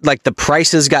ticket, like the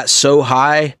prices got so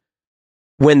high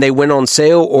when they went on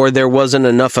sale, or there wasn't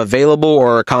enough available,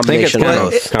 or a combination of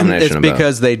both? It's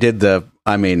because they did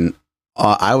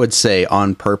I would say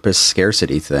on purpose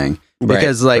scarcity thing.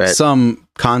 Because some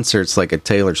concerts, like a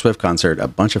Taylor Swift concert, a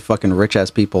bunch of fucking rich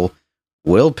ass people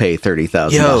will pay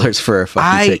 $30,000 for a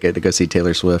fucking ticket to go see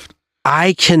Taylor Swift.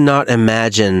 I cannot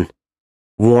imagine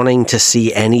wanting to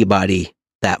see anybody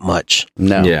that much.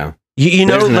 No. Yeah. You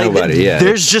know, there's like nobody,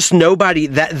 there's just nobody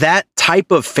that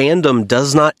type of fandom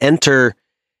does not enter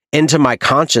into my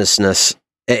consciousness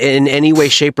in any way,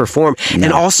 shape, or form. No.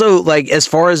 And also, like, as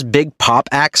far as big pop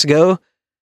acts go,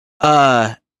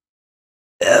 like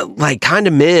kind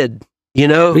of mid, you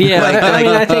know? Yeah, like, I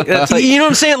mean, I think that's like, you know what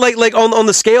I'm saying? Like on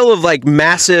the scale of like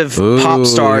massive pop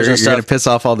stars and stuff. You're gonna piss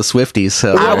off all the Swifties.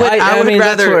 So. I would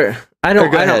rather. I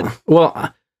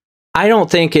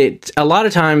don't think it. A lot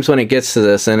of times when it gets to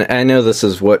this, and I know this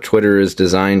is what Twitter is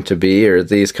designed to be, or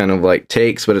these kind of like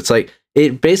takes, but it's like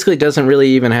it basically doesn't really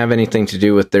even have anything to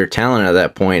do with their talent at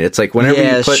that point. It's like whenever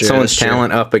you put someone's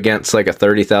talent up against like a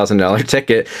 $30,000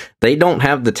 ticket, they don't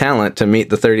have the talent to meet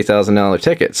the $30,000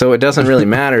 ticket, so it doesn't really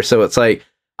matter. So it's like,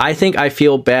 I think I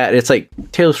feel bad. It's like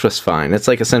Taylor Swift's fine. It's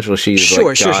like essentially she's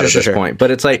like God at this point.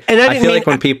 But it's like, and I feel like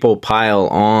when people pile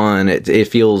on, it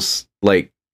feels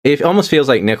like, it almost feels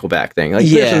like Nickelback thing. Like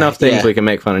there's enough things we can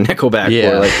make fun of Nickelback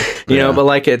for, like, you know, but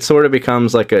like it sort of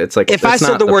becomes like it's like, if I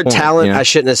said the word talent, you know? I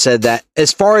shouldn't have said that.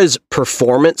 As far as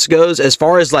performance goes, as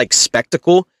far as like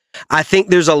spectacle, I think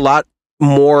there's a lot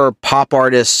more pop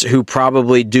artists who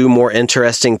probably do more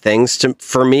interesting things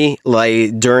for me,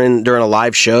 like during a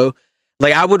live show.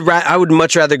 Like I would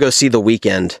much rather go see The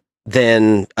Weeknd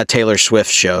than a Taylor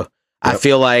Swift show. Yep. I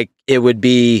feel like it would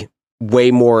be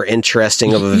way more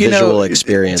interesting of a visual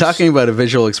experience. Talking about a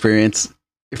visual experience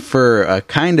for a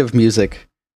kind of music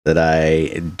that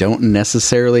I don't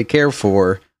necessarily care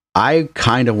for, I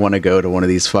kind of want to go to one of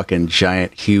these fucking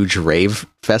giant, huge rave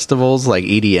festivals, like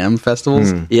EDM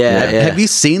festivals. Yeah. Have you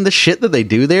seen the shit that they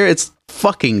do there? It's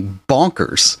fucking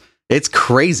bonkers. It's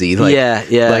crazy. Like,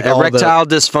 like erectile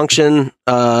dysfunction.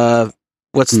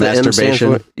 What's the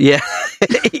masturbation? Yeah.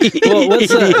 Well,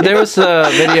 there was a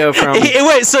video from.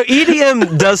 Wait, so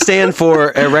EDM does stand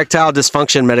for erectile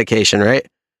dysfunction medication, right?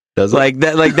 Does it? Like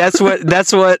that? Like that's what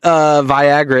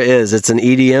Viagra is. It's an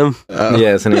EDM.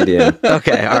 Yeah, it's an EDM.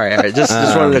 Okay, all right. Just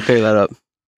wanted to clear that up.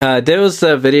 There was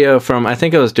a video from, I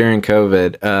think it was during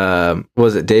COVID.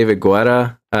 Was it David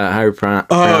Guetta? How you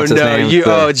pronounce his name?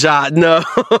 John, no.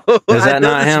 Is that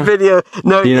not him? Video.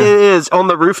 No, it is on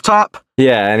the rooftop.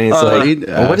 Yeah, and he's like,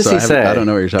 what does he say? I don't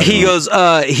know what you're talking about. He goes,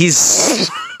 he's...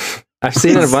 I've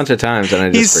seen it a bunch of times, and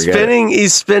I just forget.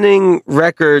 He's spinning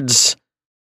records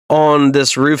on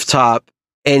this rooftop,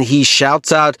 and he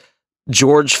shouts out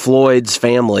George Floyd's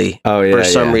family for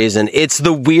some reason. It's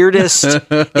the weirdest.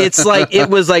 It's like it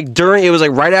was like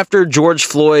right after George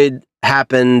Floyd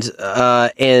happened,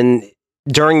 and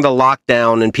during the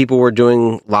lockdown, and people were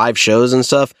doing live shows and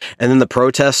stuff, and then the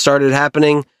protests started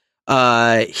happening.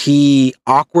 He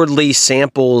awkwardly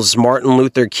samples Martin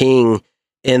Luther King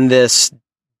in this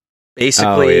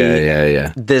basically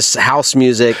this house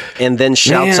music, and then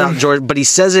shouts out George, but he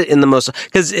says it in the most,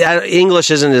 because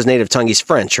English isn't his native tongue, he's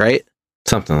French, right?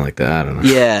 Something like that. I don't know.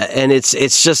 Yeah, and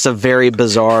it's just a very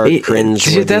bizarre cringe.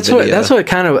 Dude, that's what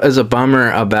kind of is a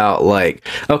bummer about, like,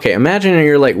 okay, imagine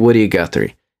you're like Woody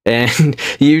Guthrie and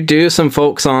you do some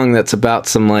folk song that's about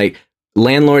some like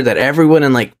landlord that everyone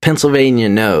in like Pennsylvania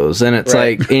knows, and it's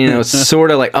like, you know, sort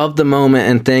of like of the moment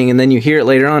and thing, and then you hear it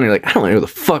later on, you're like, I don't know who the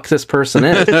fuck this person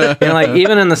is. And like,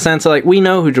 even in the sense of like, we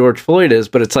know who George Floyd is,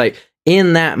 but it's like,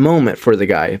 in that moment for the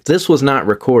guy, if this was not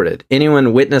recorded,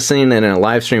 anyone witnessing it in a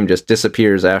live stream just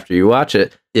disappears after you watch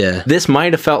it. Yeah, this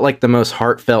might have felt like the most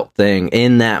heartfelt thing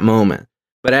in that moment.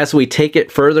 But as we take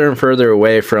it further and further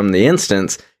away from the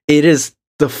instance, it is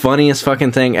the funniest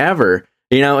fucking thing ever.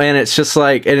 You know, and it's just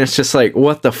like,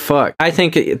 what the fuck? I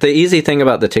think the easy thing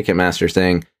about the Ticketmaster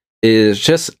thing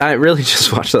is I really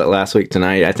just watched that last week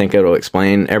tonight. I think it'll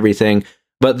explain everything.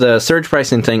 But the surge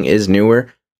pricing thing is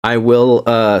newer. I will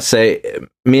say,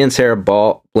 me and Sarah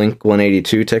bought Blink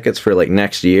 182 tickets for like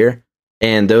next year,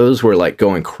 and those were like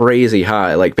going crazy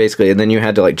high, like basically, and then you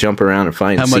had to like jump around and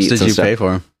find seats. How much did you pay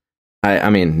for them? I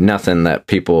mean, nothing that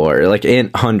people are like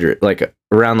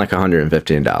around like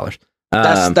 $115.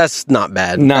 That's not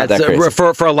bad. Not that crazy.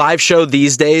 For a live show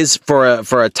these days,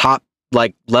 for a top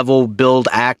like level build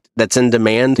act that's in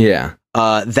demand. Yeah.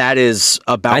 That is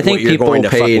about. I think what you're people going to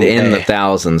paid in pay. the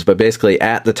thousands, but basically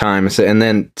at the time, and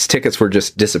then tickets were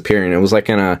just disappearing. It was like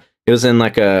in a it was in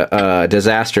like a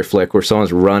disaster flick where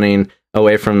someone's running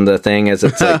away from the thing as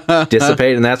it's like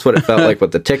dissipated, and that's what it felt like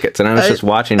with the tickets. And I was just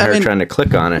watching her trying to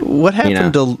click on it. What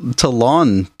happened to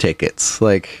lawn tickets?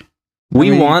 Like,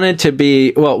 we wanted to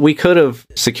be, well, we could have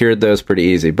secured those pretty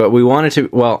easy, but we wanted to,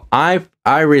 well, I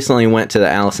recently went to the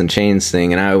Alice in Chains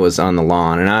thing, and I was on the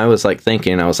lawn, and I was like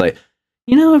thinking, I was like,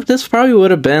 you know, if this probably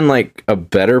would have been like a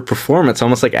better performance,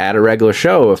 almost like at a regular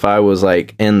show if I was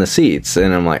like in the seats.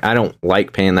 And I'm like, I don't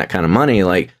like paying that kind of money.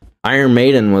 Like, Iron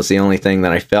Maiden was the only thing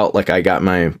that I felt like I got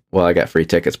I got free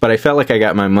tickets, but I felt like I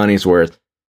got my money's worth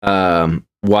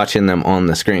watching them on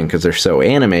the screen because they're so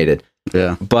animated.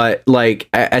 Yeah. But like,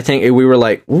 I think we were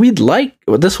like,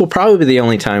 this will probably be the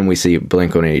only time we see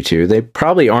Blink-182. They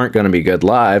probably aren't going to be good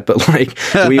live, but like,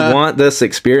 we want this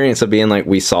experience of being like,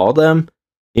 we saw them,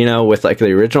 you know, with like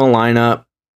the original lineup,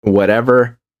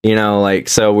 whatever, you know, like,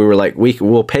 so we were like,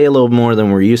 we'll pay a little more than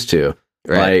we're used to.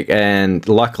 Right. Like, and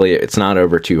luckily it's not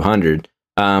over 200.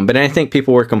 But I think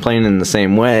people were complaining in the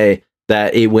same way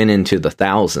that it went into the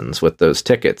thousands with those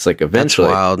tickets, like eventually.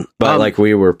 That's wild. But like,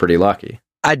 we were pretty lucky.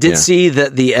 I did see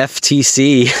that the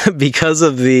FTC, because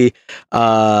of the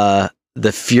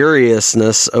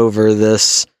furiousness over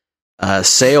this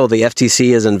sale, the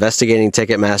FTC is investigating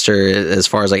Ticketmaster as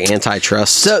far as like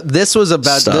antitrust. So this was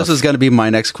going to be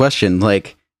my next question.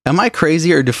 Like, am I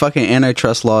crazy, or do fucking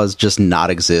antitrust laws just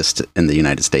not exist in the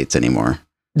United States anymore?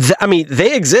 I mean,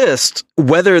 they exist.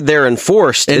 Whether they're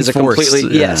enforced is a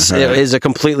completely is a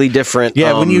completely different.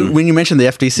 Yeah, when you mentioned the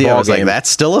FTC, I was like, that's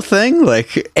still a thing.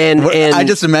 Like, and I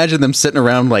just imagine them sitting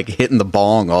around like hitting the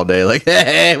bong all day. Like,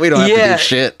 hey, we don't have to do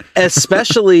shit.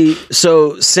 Especially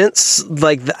so since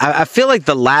like I feel like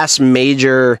the last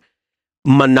major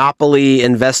monopoly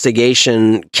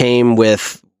investigation came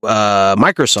with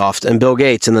Microsoft and Bill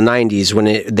Gates in the 90s when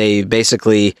they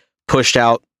basically pushed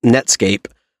out Netscape.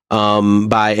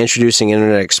 By introducing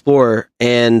Internet Explorer.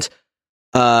 And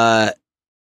then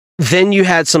you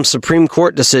had some Supreme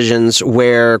Court decisions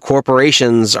where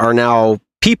corporations are now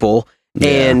people,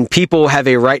 and people have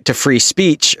a right to free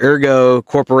speech. Ergo,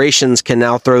 corporations can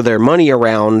now throw their money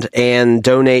around and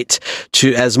donate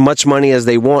to as much money as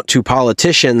they want to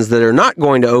politicians that are not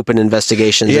going to open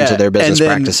investigations into their business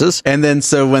practices. And then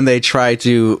so when they try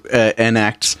to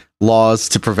enact laws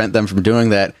to prevent them from doing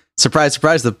that, surprise,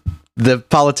 surprise, the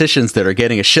politicians that are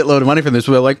getting a shitload of money from this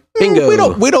will like, bingo.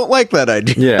 We don't like that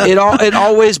idea. Yeah. It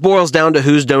always boils down to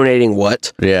who's donating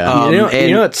what. Yeah.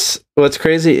 You know what's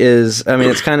crazy is, I mean,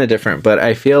 it's kind of different, but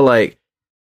I feel like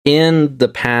in the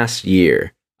past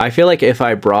year, I feel like if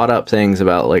I brought up things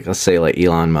about like, let's say like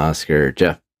Elon Musk or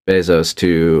Jeff Bezos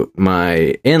to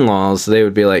my in-laws, they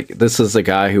would be like, this is a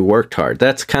guy who worked hard.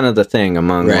 That's kind of the thing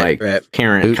among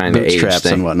parent kind of age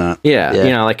thing and whatnot. Yeah.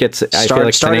 You know, like I feel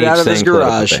like started out of his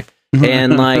garage.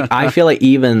 And like, I feel like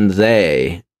even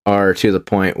they are to the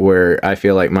point where I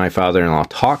feel like my father-in-law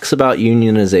talks about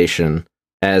unionization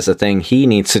as a thing he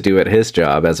needs to do at his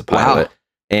job as a pilot. Wow.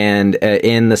 And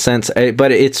in the sense,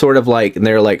 but it's sort of like,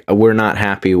 they're like, we're not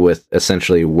happy with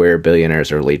essentially where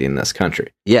billionaires are leading this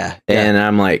country. Yeah. And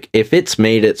I'm like, if it's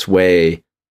made its way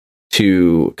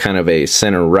to kind of a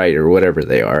center right or whatever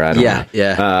they are, I don't know.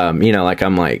 Yeah. You know, like,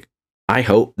 I'm like, I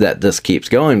hope that this keeps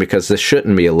going because this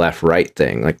shouldn't be a left-right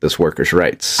thing, like this workers'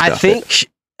 rights stuff. I think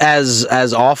as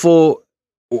awful,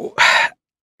 I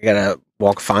gotta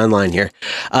walk a fine line here.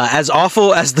 As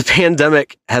awful as the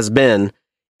pandemic has been,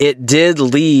 it did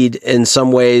lead in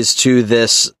some ways to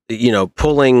this, you know,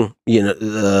 pulling, you know,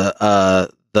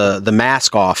 the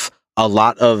mask off a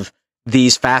lot of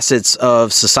these facets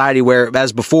of society, where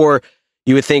as before,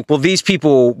 you would think, well, these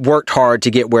people worked hard to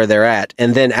get where they're at.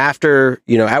 And then after,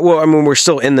 you know, we're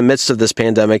still in the midst of this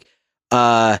pandemic.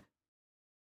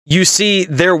 You see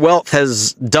their wealth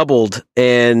has doubled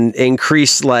and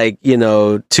increased like, you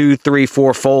know, 2, 3,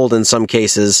 4-fold in some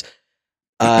cases.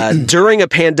 During a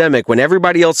pandemic, when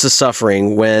everybody else is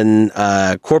suffering, when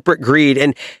corporate greed,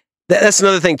 and that's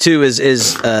another thing too,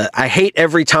 is I hate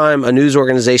every time a news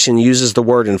organization uses the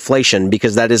word inflation,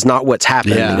 because that is not what's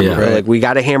happening. Right? Like, we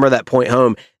got to hammer that point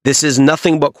home. This is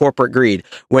nothing but corporate greed.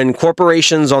 When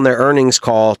corporations on their earnings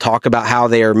call talk about how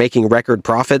they are making record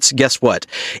profits, guess what?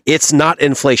 It's not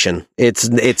inflation. It's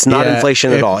not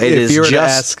inflation at all. It is just.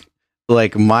 Ask,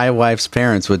 like, my wife's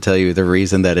parents would tell you the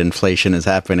reason that inflation is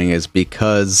happening is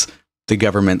because the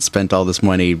government spent all this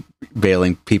money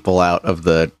bailing people out of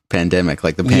the pandemic.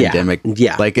 Like, the pandemic,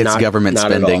 like, it's government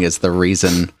spending is the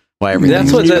reason why everything.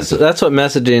 That's what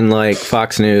messaging like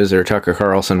Fox News or Tucker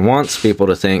Carlson wants people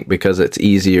to think, because it's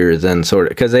easier than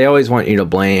because they always want you to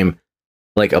blame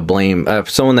like a blame,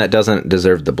 someone that doesn't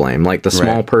deserve the blame. Like the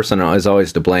small person is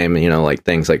always to blame, you know, like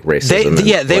things like racism.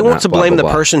 They want to blame the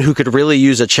person who could really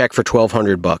use a check for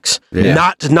 $1,200. Yeah.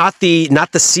 Not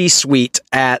the C-suite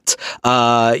at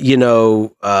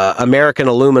American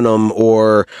Aluminum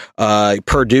or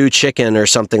Purdue Chicken or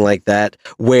something like that,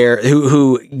 where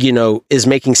who is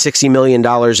making $60 million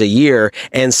a year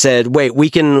and said, wait, we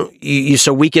can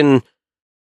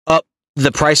up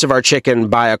the price of our chicken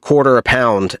by $0.25 a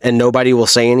pound and nobody will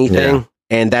say anything,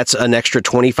 and that's an extra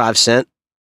 25 cents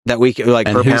that we can, like,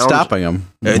 and per who's pound. stopping them?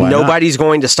 Nobody's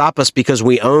going to stop us because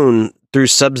we own, through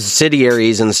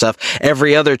subsidiaries and stuff,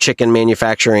 every other chicken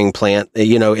manufacturing plant,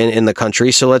 in the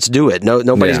country. So let's do it.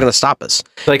 Nobody's going to stop us.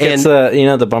 Like, it's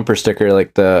the bumper sticker,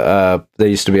 like they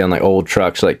used to be on like old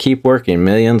trucks, like, keep working,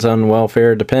 millions on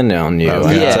welfare depend on you.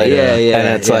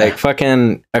 And it's like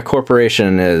fucking a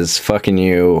corporation is fucking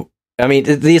you. I mean,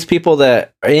 these people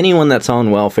anyone that's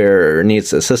on welfare or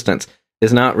needs assistance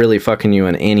is not really fucking you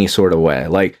in any sort of way.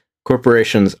 Like,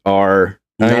 corporations are.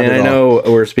 I know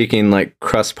we're speaking like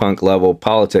crust punk level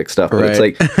politics stuff, but it's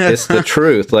like, it's the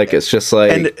truth. Like, it's just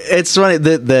like, and it's funny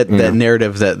that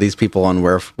narrative that these people on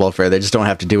welfare, they just don't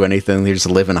have to do anything. They're just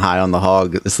living high on the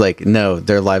hog. It's like, no,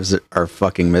 their lives are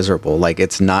fucking miserable. Like,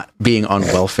 it's not, being on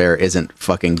welfare isn't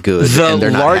fucking good, and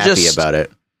they're not happy about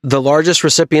it. The largest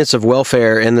recipients of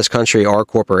welfare in this country are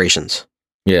corporations.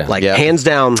 Hands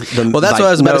down. Well, that's what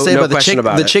I was about to say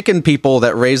about the chicken people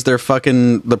that raise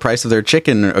the price of their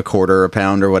chicken $0.25 a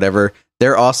pound or whatever.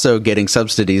 They're also getting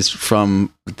subsidies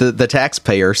from the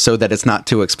taxpayer so that it's not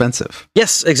too expensive.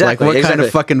 Yes, exactly. Like, what kind of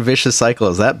fucking vicious cycle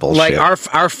is that bullshit? Like,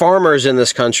 our farmers in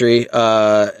this country,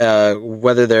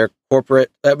 whether they're corporate,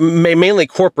 mainly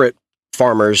corporate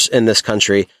farmers in this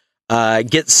country,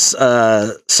 gets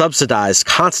subsidized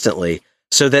constantly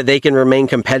so that they can remain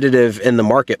competitive in the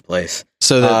marketplace.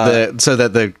 So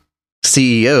that the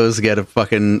CEOs get a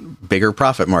fucking bigger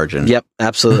profit margin. Yep,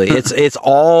 absolutely. It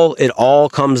all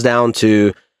comes down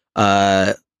to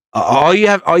all you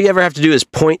ever have to do is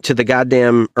point to the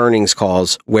goddamn earnings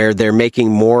calls where they're making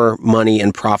more money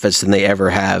and profits than they ever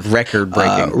have. Record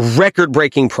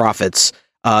breaking profits.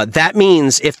 That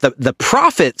means if the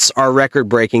profits are record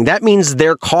breaking, that means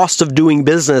their cost of doing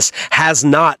business has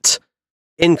not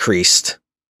increased.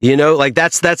 Like,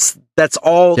 that's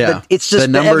all. Yeah. It's just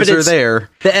the numbers are there.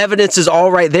 The evidence is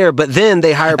all right there. But then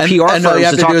they hire PR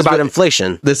firms to talk about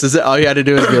inflation. This is it. All you had to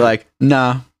do is be like,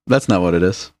 nah, that's not what it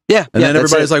is. Yeah. And then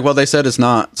everybody's like, well, they said it's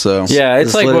not. So yeah,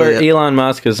 it's like where Elon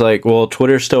Musk is like, well,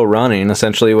 Twitter's still running,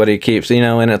 essentially what he keeps,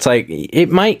 and it's like,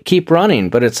 it might keep running,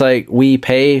 but it's like, we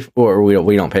pay, or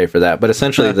we don't pay for that, but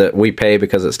essentially that we pay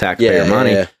because it's taxpayer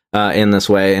money in this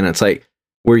way. And it's like,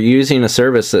 we're using a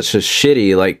service that's just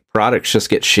shitty. Like, products just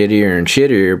get shittier and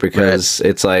shittier because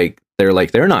it's like,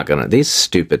 they're not gonna, these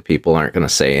stupid people aren't gonna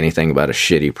say anything about a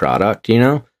shitty product,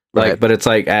 but it's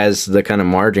like, as the kind of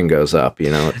margin goes up,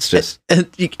 it's just.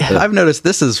 I've noticed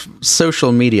this is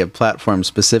social media platforms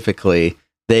specifically.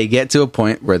 They get to a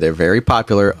point where they're very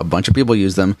popular. A bunch of people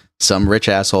use them. Some rich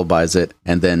asshole buys it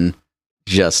and then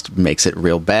just makes it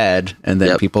real bad, and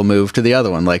then people move to the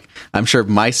other one. Like, I'm sure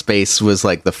MySpace was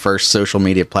like the first social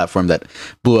media platform that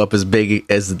blew up as big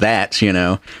as that,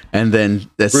 and then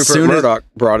as Rupert soon Murdoch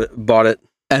bought it.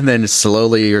 And then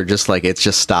slowly you're just like, it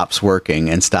just stops working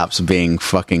and stops being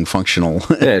fucking functional.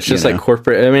 Yeah, it's just like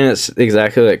corporate. I mean, it's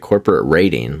exactly like corporate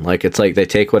rating. Like, it's like they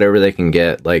take whatever they can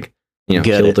get, like,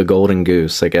 kill the golden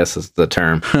goose, I guess is the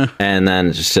term. And then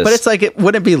it's just. But it's like,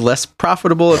 wouldn't it be less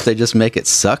profitable if they just make it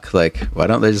suck? Like, why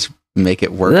don't they just make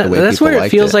it work the way that's people where it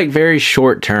liked feels like very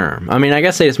short term. I mean, I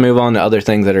guess they just move on to other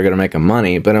things that are going to make them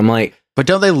money, but I'm like. But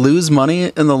don't they lose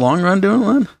money in the long run doing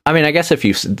that? I mean, I guess if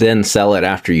you then sell it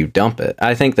after you dump it,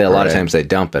 I think that a lot of times they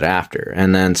dump it after.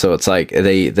 And then so it's like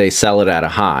they sell it at a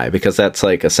high, because that's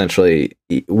like essentially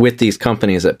with these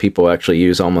companies that people actually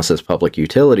use almost as public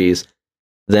utilities,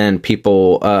 then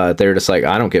people, they're just like,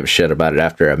 I don't give a shit about it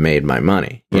after I've made my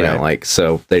money, you know, like,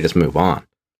 so they just move on.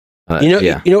 You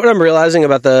know what I'm realizing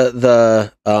about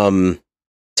the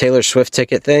Taylor Swift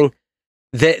ticket thing?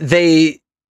 They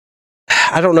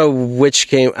I don't know which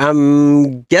came.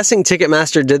 I'm guessing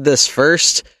Ticketmaster did this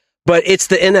first, but it's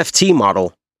the NFT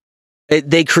model.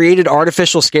 They created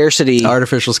artificial scarcity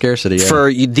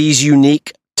for these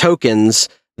unique tokens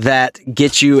that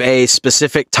get you a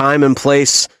specific time and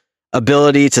place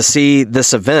ability to see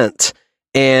this event,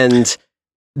 and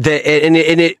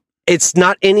it's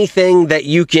not anything that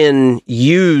you can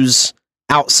use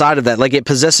outside of that. Like, it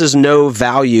possesses no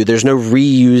value. There's no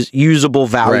usable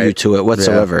value to it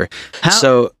whatsoever.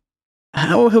 Yeah.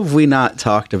 How have we not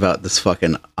talked about this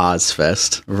fucking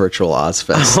Ozfest, virtual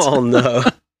Ozfest? Oh no.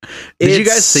 Did you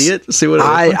guys see it? See what it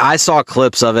I saw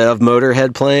clips of it, of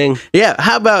Motorhead playing. Yeah,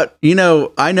 how about,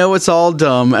 I know it's all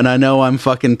dumb, and I know I'm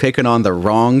fucking picking on the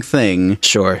wrong thing.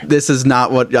 Sure. This is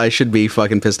not what I should be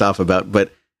fucking pissed off about,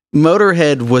 but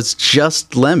Motorhead was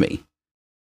just Lemmy.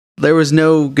 There was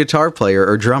no guitar player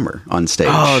or drummer on stage.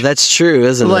 Oh, that's true,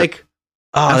 isn't it? Like,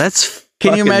 that's...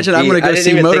 can you imagine? I'm going to go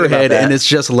see Motorhead, and it's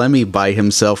just Lemmy by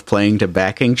himself playing to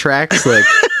backing tracks? Like,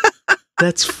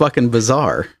 that's fucking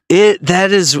bizarre.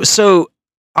 That is... So,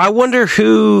 I wonder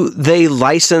who they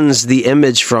licensed the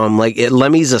image from. Like,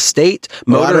 Lemmy's estate?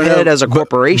 Motorhead as a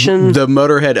corporation? The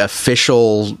Motorhead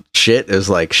official shit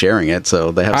is, like, sharing it,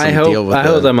 so they have some deal with it. I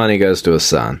hope the money goes to his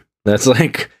son. That's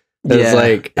like...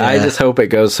 I just hope it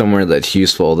goes somewhere that's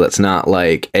useful. That's not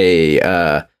like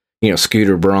a,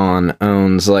 Scooter Braun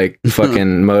owns like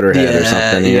fucking Motorhead or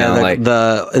something. Like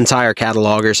the entire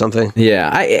catalog or something.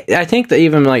 Yeah, I think that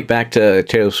even like back to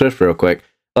Taylor Swift real quick,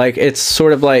 like it's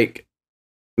sort of like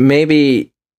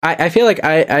maybe I feel like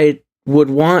I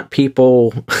would want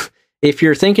people, if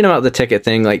you're thinking about the ticket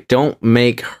thing, like don't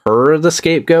make her the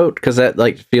scapegoat, because that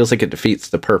like feels like it defeats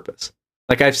the purpose.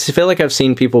 Like I feel like I've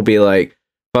seen people be like,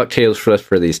 fuck Taylor Swift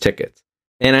for these tickets.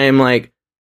 And I am like,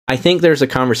 I think there's a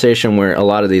conversation where a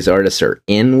lot of these artists are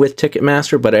in with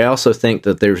Ticketmaster, but I also think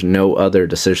that there's no other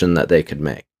decision that they could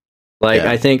make. Like,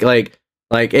 I think like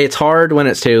it's hard when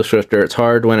it's Taylor Swift or it's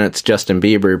hard when it's Justin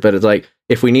Bieber, but it's like,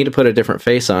 if we need to put a different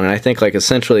face on it, I think like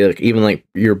essentially like even like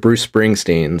your Bruce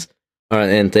Springsteens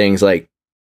and things, like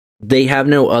they have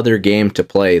no other game to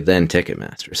play than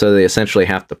Ticketmaster. So they essentially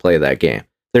have to play that game.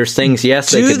 There's things,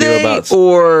 yes, they could do about...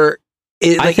 Or...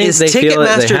 I think is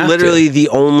Ticketmaster literally the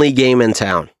only game in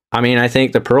town? I mean, I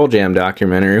think the Pearl Jam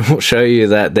documentary will show you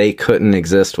that they couldn't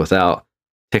exist without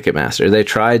Ticketmaster. They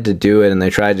tried to do it, and they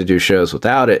tried to do shows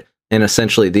without it, and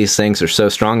essentially these things are so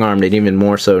strong-armed, and even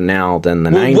more so now than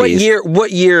the 90s.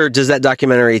 What year does that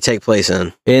documentary take place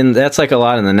in? And that's like a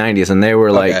lot in the 90s, and they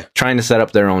were like trying to set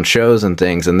up their own shows and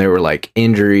things, and there were like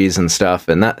injuries and stuff,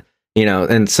 and that,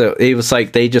 and so it was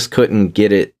like they just couldn't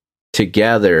get it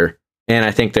together. And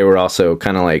I think they were also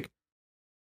kind of like,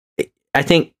 I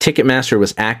think Ticketmaster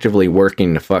was actively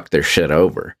working to fuck their shit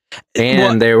over.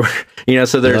 And they were,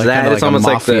 so there's that. It's like almost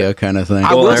like the kind of thing.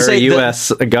 I will say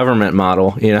U.S. government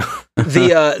model,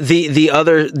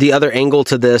 The other angle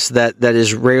to this that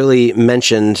is rarely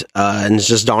mentioned, and it's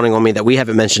just dawning on me that we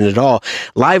haven't mentioned at all.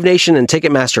 Live Nation and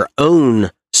Ticketmaster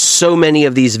own so many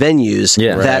of these venues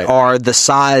that are the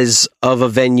size of a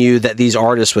venue that these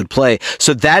artists would play.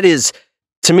 So that is,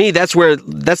 to me, that's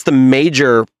the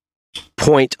major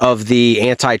point of the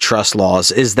antitrust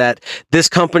laws, is that this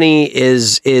company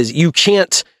is you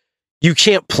can't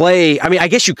play. I mean, I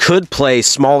guess you could play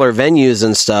smaller venues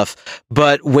and stuff,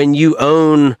 but when you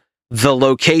own the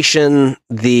location,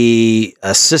 the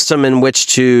system in which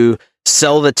to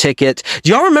sell the ticket.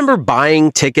 Do y'all remember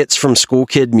buying tickets from School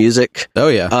Kid Music? Oh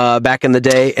yeah, back in the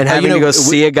day, and having to go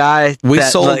see a guy. We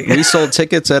sold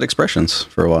tickets at Expressions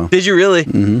for a while. Did you really?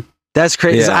 Mm-hmm. That's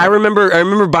crazy. Yeah. I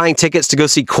remember buying tickets to go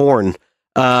see Korn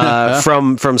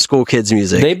from School Kids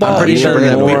Music. They bought pretty sure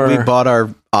that more. we bought our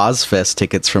Ozfest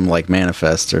tickets from like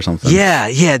Manifest or something.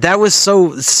 Yeah, that was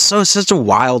such a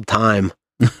wild time.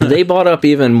 They bought up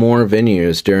even more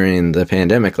venues during the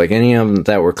pandemic. Like any of them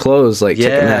that were closed, like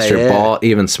Ticketmaster bought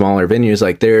even smaller venues.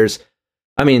 Like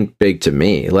big to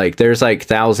me. Like there's like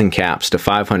 1,000 caps to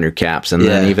 500 caps, and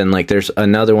then even like there's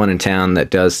another one in town that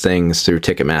does things through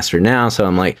Ticketmaster now. So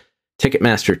I'm like,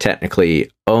 Ticketmaster technically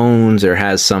owns or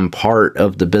has some part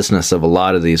of the business of a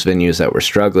lot of these venues that were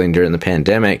struggling during the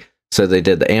pandemic. So they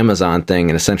did the Amazon thing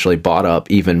and essentially bought up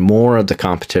even more of the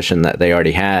competition that they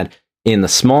already had in the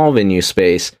small venue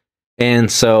space.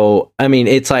 And so, I mean,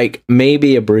 it's like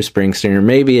maybe a Bruce Springsteen or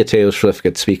maybe a Taylor Swift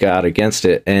could speak out against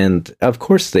it. And of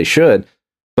course they should.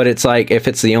 But it's like, if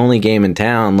it's the only game in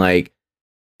town, like,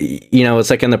 it's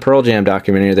like in the Pearl Jam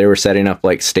documentary, they were setting up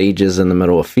like stages in the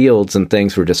middle of fields and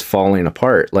things were just falling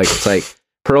apart. Like, it's like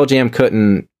Pearl Jam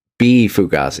couldn't be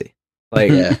Fugazi.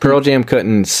 Like Pearl Jam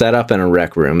couldn't set up in a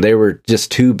rec room. They were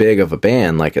just too big of a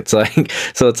band. Like, it's like,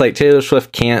 so it's like Taylor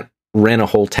Swift can't rent a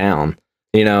whole town,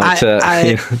 do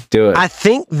it. I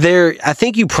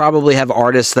think you probably have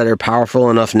artists that are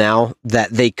powerful enough now that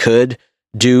they could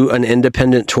do an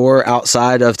independent tour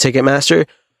outside of Ticketmaster,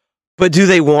 but do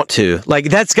they want to? Like,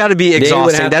 that's got to be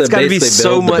exhausting. That's got to be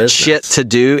so much shit to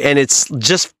do, and it's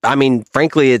just, I mean,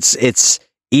 frankly, it's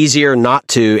easier not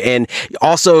to. And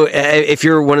also, if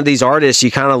you're one of these artists, you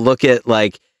kind of look at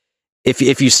like,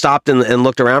 if you stopped and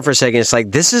looked around for a second, it's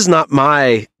like, this is not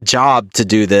my job to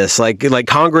do this. Like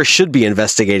Congress should be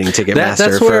investigating Ticketmaster.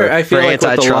 That's where I feel like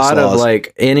with a lot of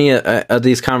like any of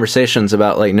these conversations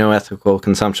about like no ethical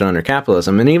consumption under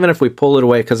capitalism, and even if we pull it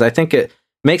away, because I think it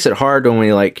makes it hard when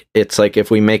we like, it's like if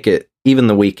we make it even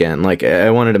the weekend, like I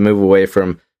wanted to move away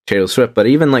from Taylor Swift, but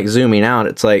even like zooming out,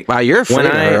 it's like, wow, you're afraid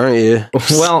of her, aren't you?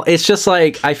 Well, it's just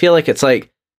like, I feel like it's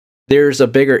like there's a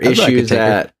bigger issue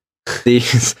that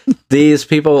these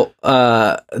people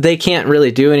they can't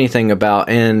really do anything about,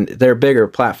 and they're bigger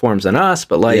platforms than us,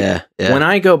 but like when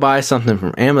I go buy something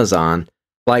from Amazon,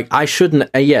 like I shouldn't,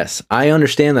 yes, I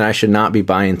understand that I should not be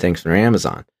buying things from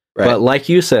Amazon, but like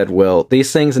you said, Will,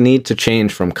 these things need to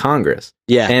change from Congress.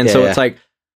 It's like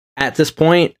at this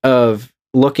point of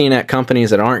looking at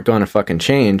companies that aren't going to fucking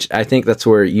change, I think that's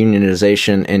where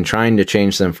unionization and trying to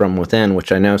change them from within,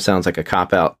 which I know sounds like a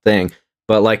cop-out thing,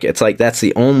 but like it's like that's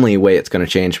the only way it's going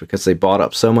to change, because they bought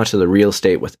up so much of the real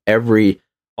estate with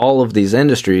all of these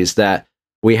industries that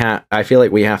I feel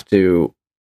like we have to,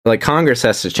 like, Congress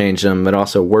has to change them, but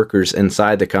also workers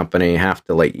inside the company have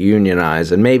to like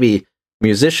unionize, and maybe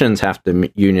musicians have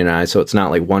to unionize, so it's not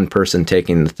like one person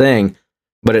taking the thing,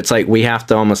 but it's like we have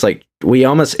to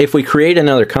if we create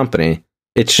another company,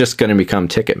 it's just going to become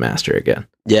Ticketmaster again.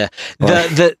 Yeah.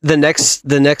 The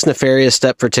next nefarious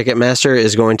step for Ticketmaster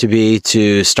is going to be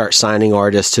to start signing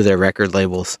artists to their record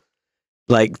labels.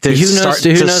 Like, who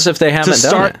knows if they haven't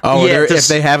done it? Oh, if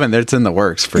they haven't, it's in the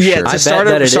works for sure. To start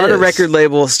a record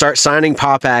label, start signing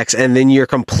pop acts, and then you're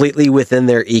completely within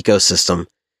their ecosystem.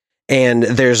 And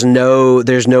there's no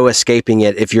escaping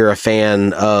it if you're a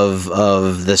fan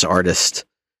of this artist.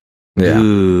 Yeah.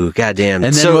 Ooh, goddamn.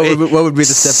 And then what would be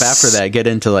the step after that? Get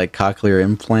into like cochlear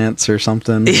implants or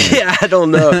something? Yeah, I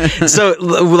don't know. So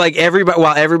like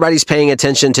while everybody's paying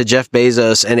attention to Jeff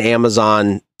Bezos and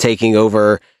Amazon taking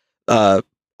over all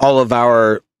of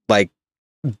our like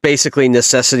basically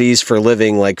necessities for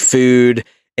living, like food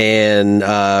and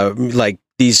like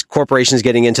these corporations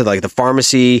getting into like the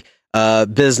pharmacy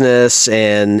business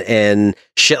and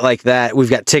shit like that, we've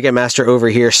got Ticketmaster over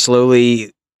here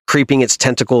slowly creeping its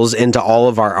tentacles into all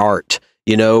of our art,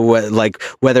 you know, like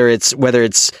whether it's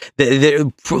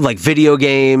like video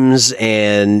games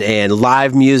and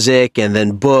live music, and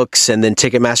then books, and then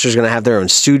Ticketmaster's going to have their own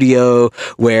studio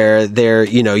where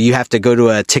you have to go to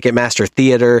a Ticketmaster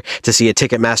theater to see a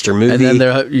Ticketmaster movie, and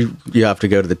then you have to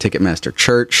go to the Ticketmaster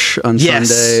church on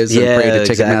Sundays and pray to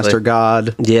Ticketmaster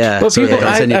God. Yeah, but people,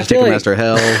 I feel Ticketmaster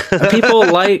hell.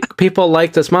 people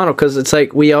like this model because it's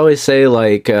like we always say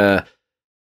like.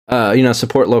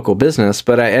 Support local business,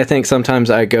 but I think sometimes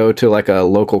I go to like a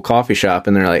local coffee shop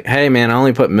and they're like, hey man, I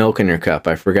only put milk in your cup.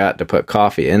 I forgot to put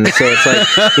coffee. And so it's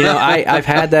like, I've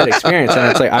had that experience, and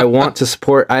it's like,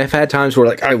 I've had times where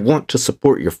like, I want to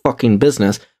support your fucking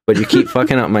business, but you keep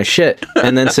fucking up my shit.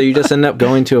 And then so you just end up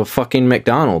going to a fucking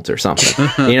McDonald's or something,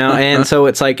 and so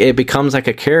it's like, it becomes like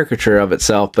a caricature of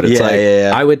itself, but it's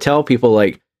I would tell people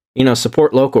like,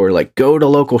 support local, or like go to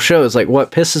local shows. Like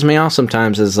what pisses me off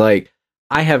sometimes is like,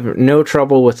 I have no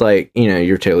trouble with like,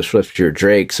 your Taylor Swift, your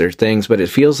Drakes or things, but it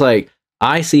feels like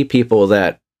I see people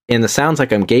that, and it sounds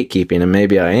like I'm gatekeeping, and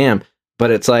maybe I am, but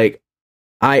it's like,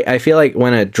 I feel like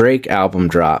when a Drake album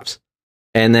drops,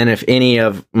 and then if any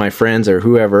of my friends or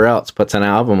whoever else puts an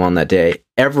album on that day,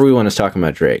 everyone is talking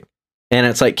about Drake. And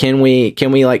it's like, can we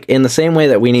like, in the same way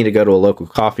that we need to go to a local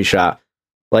coffee shop,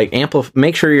 like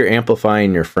make sure you're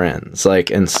amplifying your friends,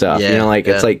 like, and stuff.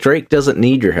 It's like Drake doesn't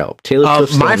need your help. Taylor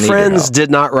Swift my friends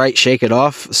did not write "Shake It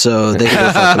Off," so they can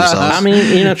go fuck themselves. I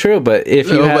mean, true, but if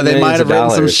you have, they might have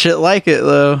written some shit like it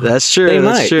though. That's true. They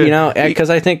might, true. Because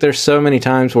I think there's so many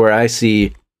times where I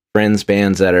see friends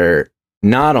bands that are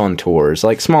not on tours,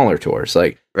 like smaller tours,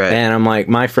 like, and I'm like,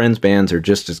 my friends bands are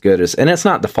just as good as, and it's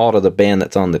not the fault of the band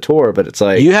that's on the tour, but it's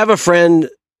like, you have a friend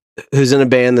who's in a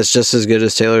band that's just as good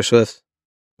as Taylor Swift.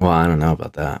 Well, I don't know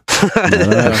about that.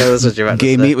 That's what you're about to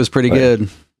say. Gay Meat was pretty good.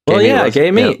 Well,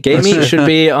 Gay Meat. Yep. Gay Meat should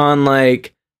be on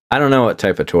like, I don't know what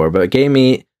type of tour, but Gay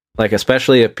Meat, like,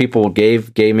 especially if people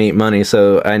gave Gay Meat money,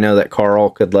 so I know that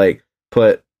Carl could like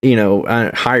put,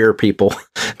 hire people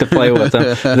to play with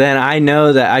them. Then I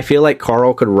know that I feel like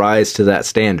Carl could rise to that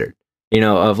standard,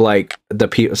 of like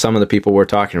some of the people we're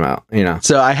talking about,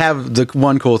 So I have the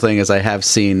one cool thing is I have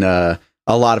seen a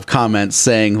lot of comments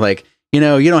saying like, you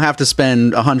don't have to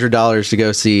spend $100 to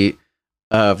go see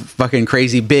a fucking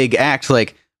crazy big act.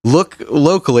 Like, look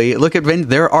locally. Look at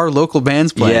there are local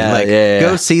bands playing.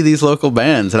 Go see these local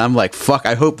bands. And I'm like, fuck.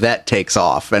 I hope that takes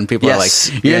off. And people are like,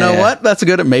 you know what? That's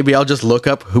good. Maybe I'll just look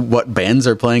up what bands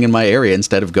are playing in my area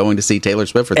instead of going to see Taylor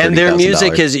Swift for $30,000. And their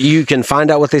music is you can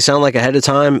find out what they sound like ahead of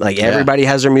time. Like everybody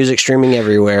has their music streaming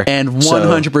everywhere. And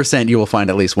 100% you will find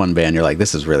at least one band you're like,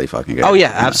 this is really fucking good. Oh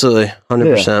yeah, absolutely,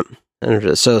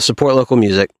 100%. So support local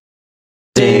music.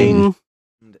 Ding.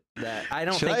 I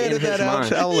don't Should think I edit that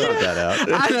out? I'll edit that out.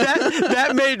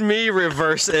 that made me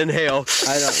reverse inhale.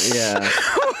 I don't. Yeah.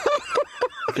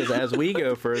 Because as we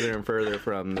go further and further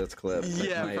from this clip,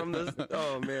 from this.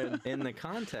 Oh man. in the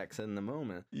context, in the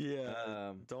moment.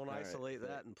 Yeah. Don't isolate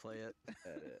that and play it.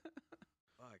 Edit.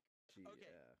 Fuck. Okay.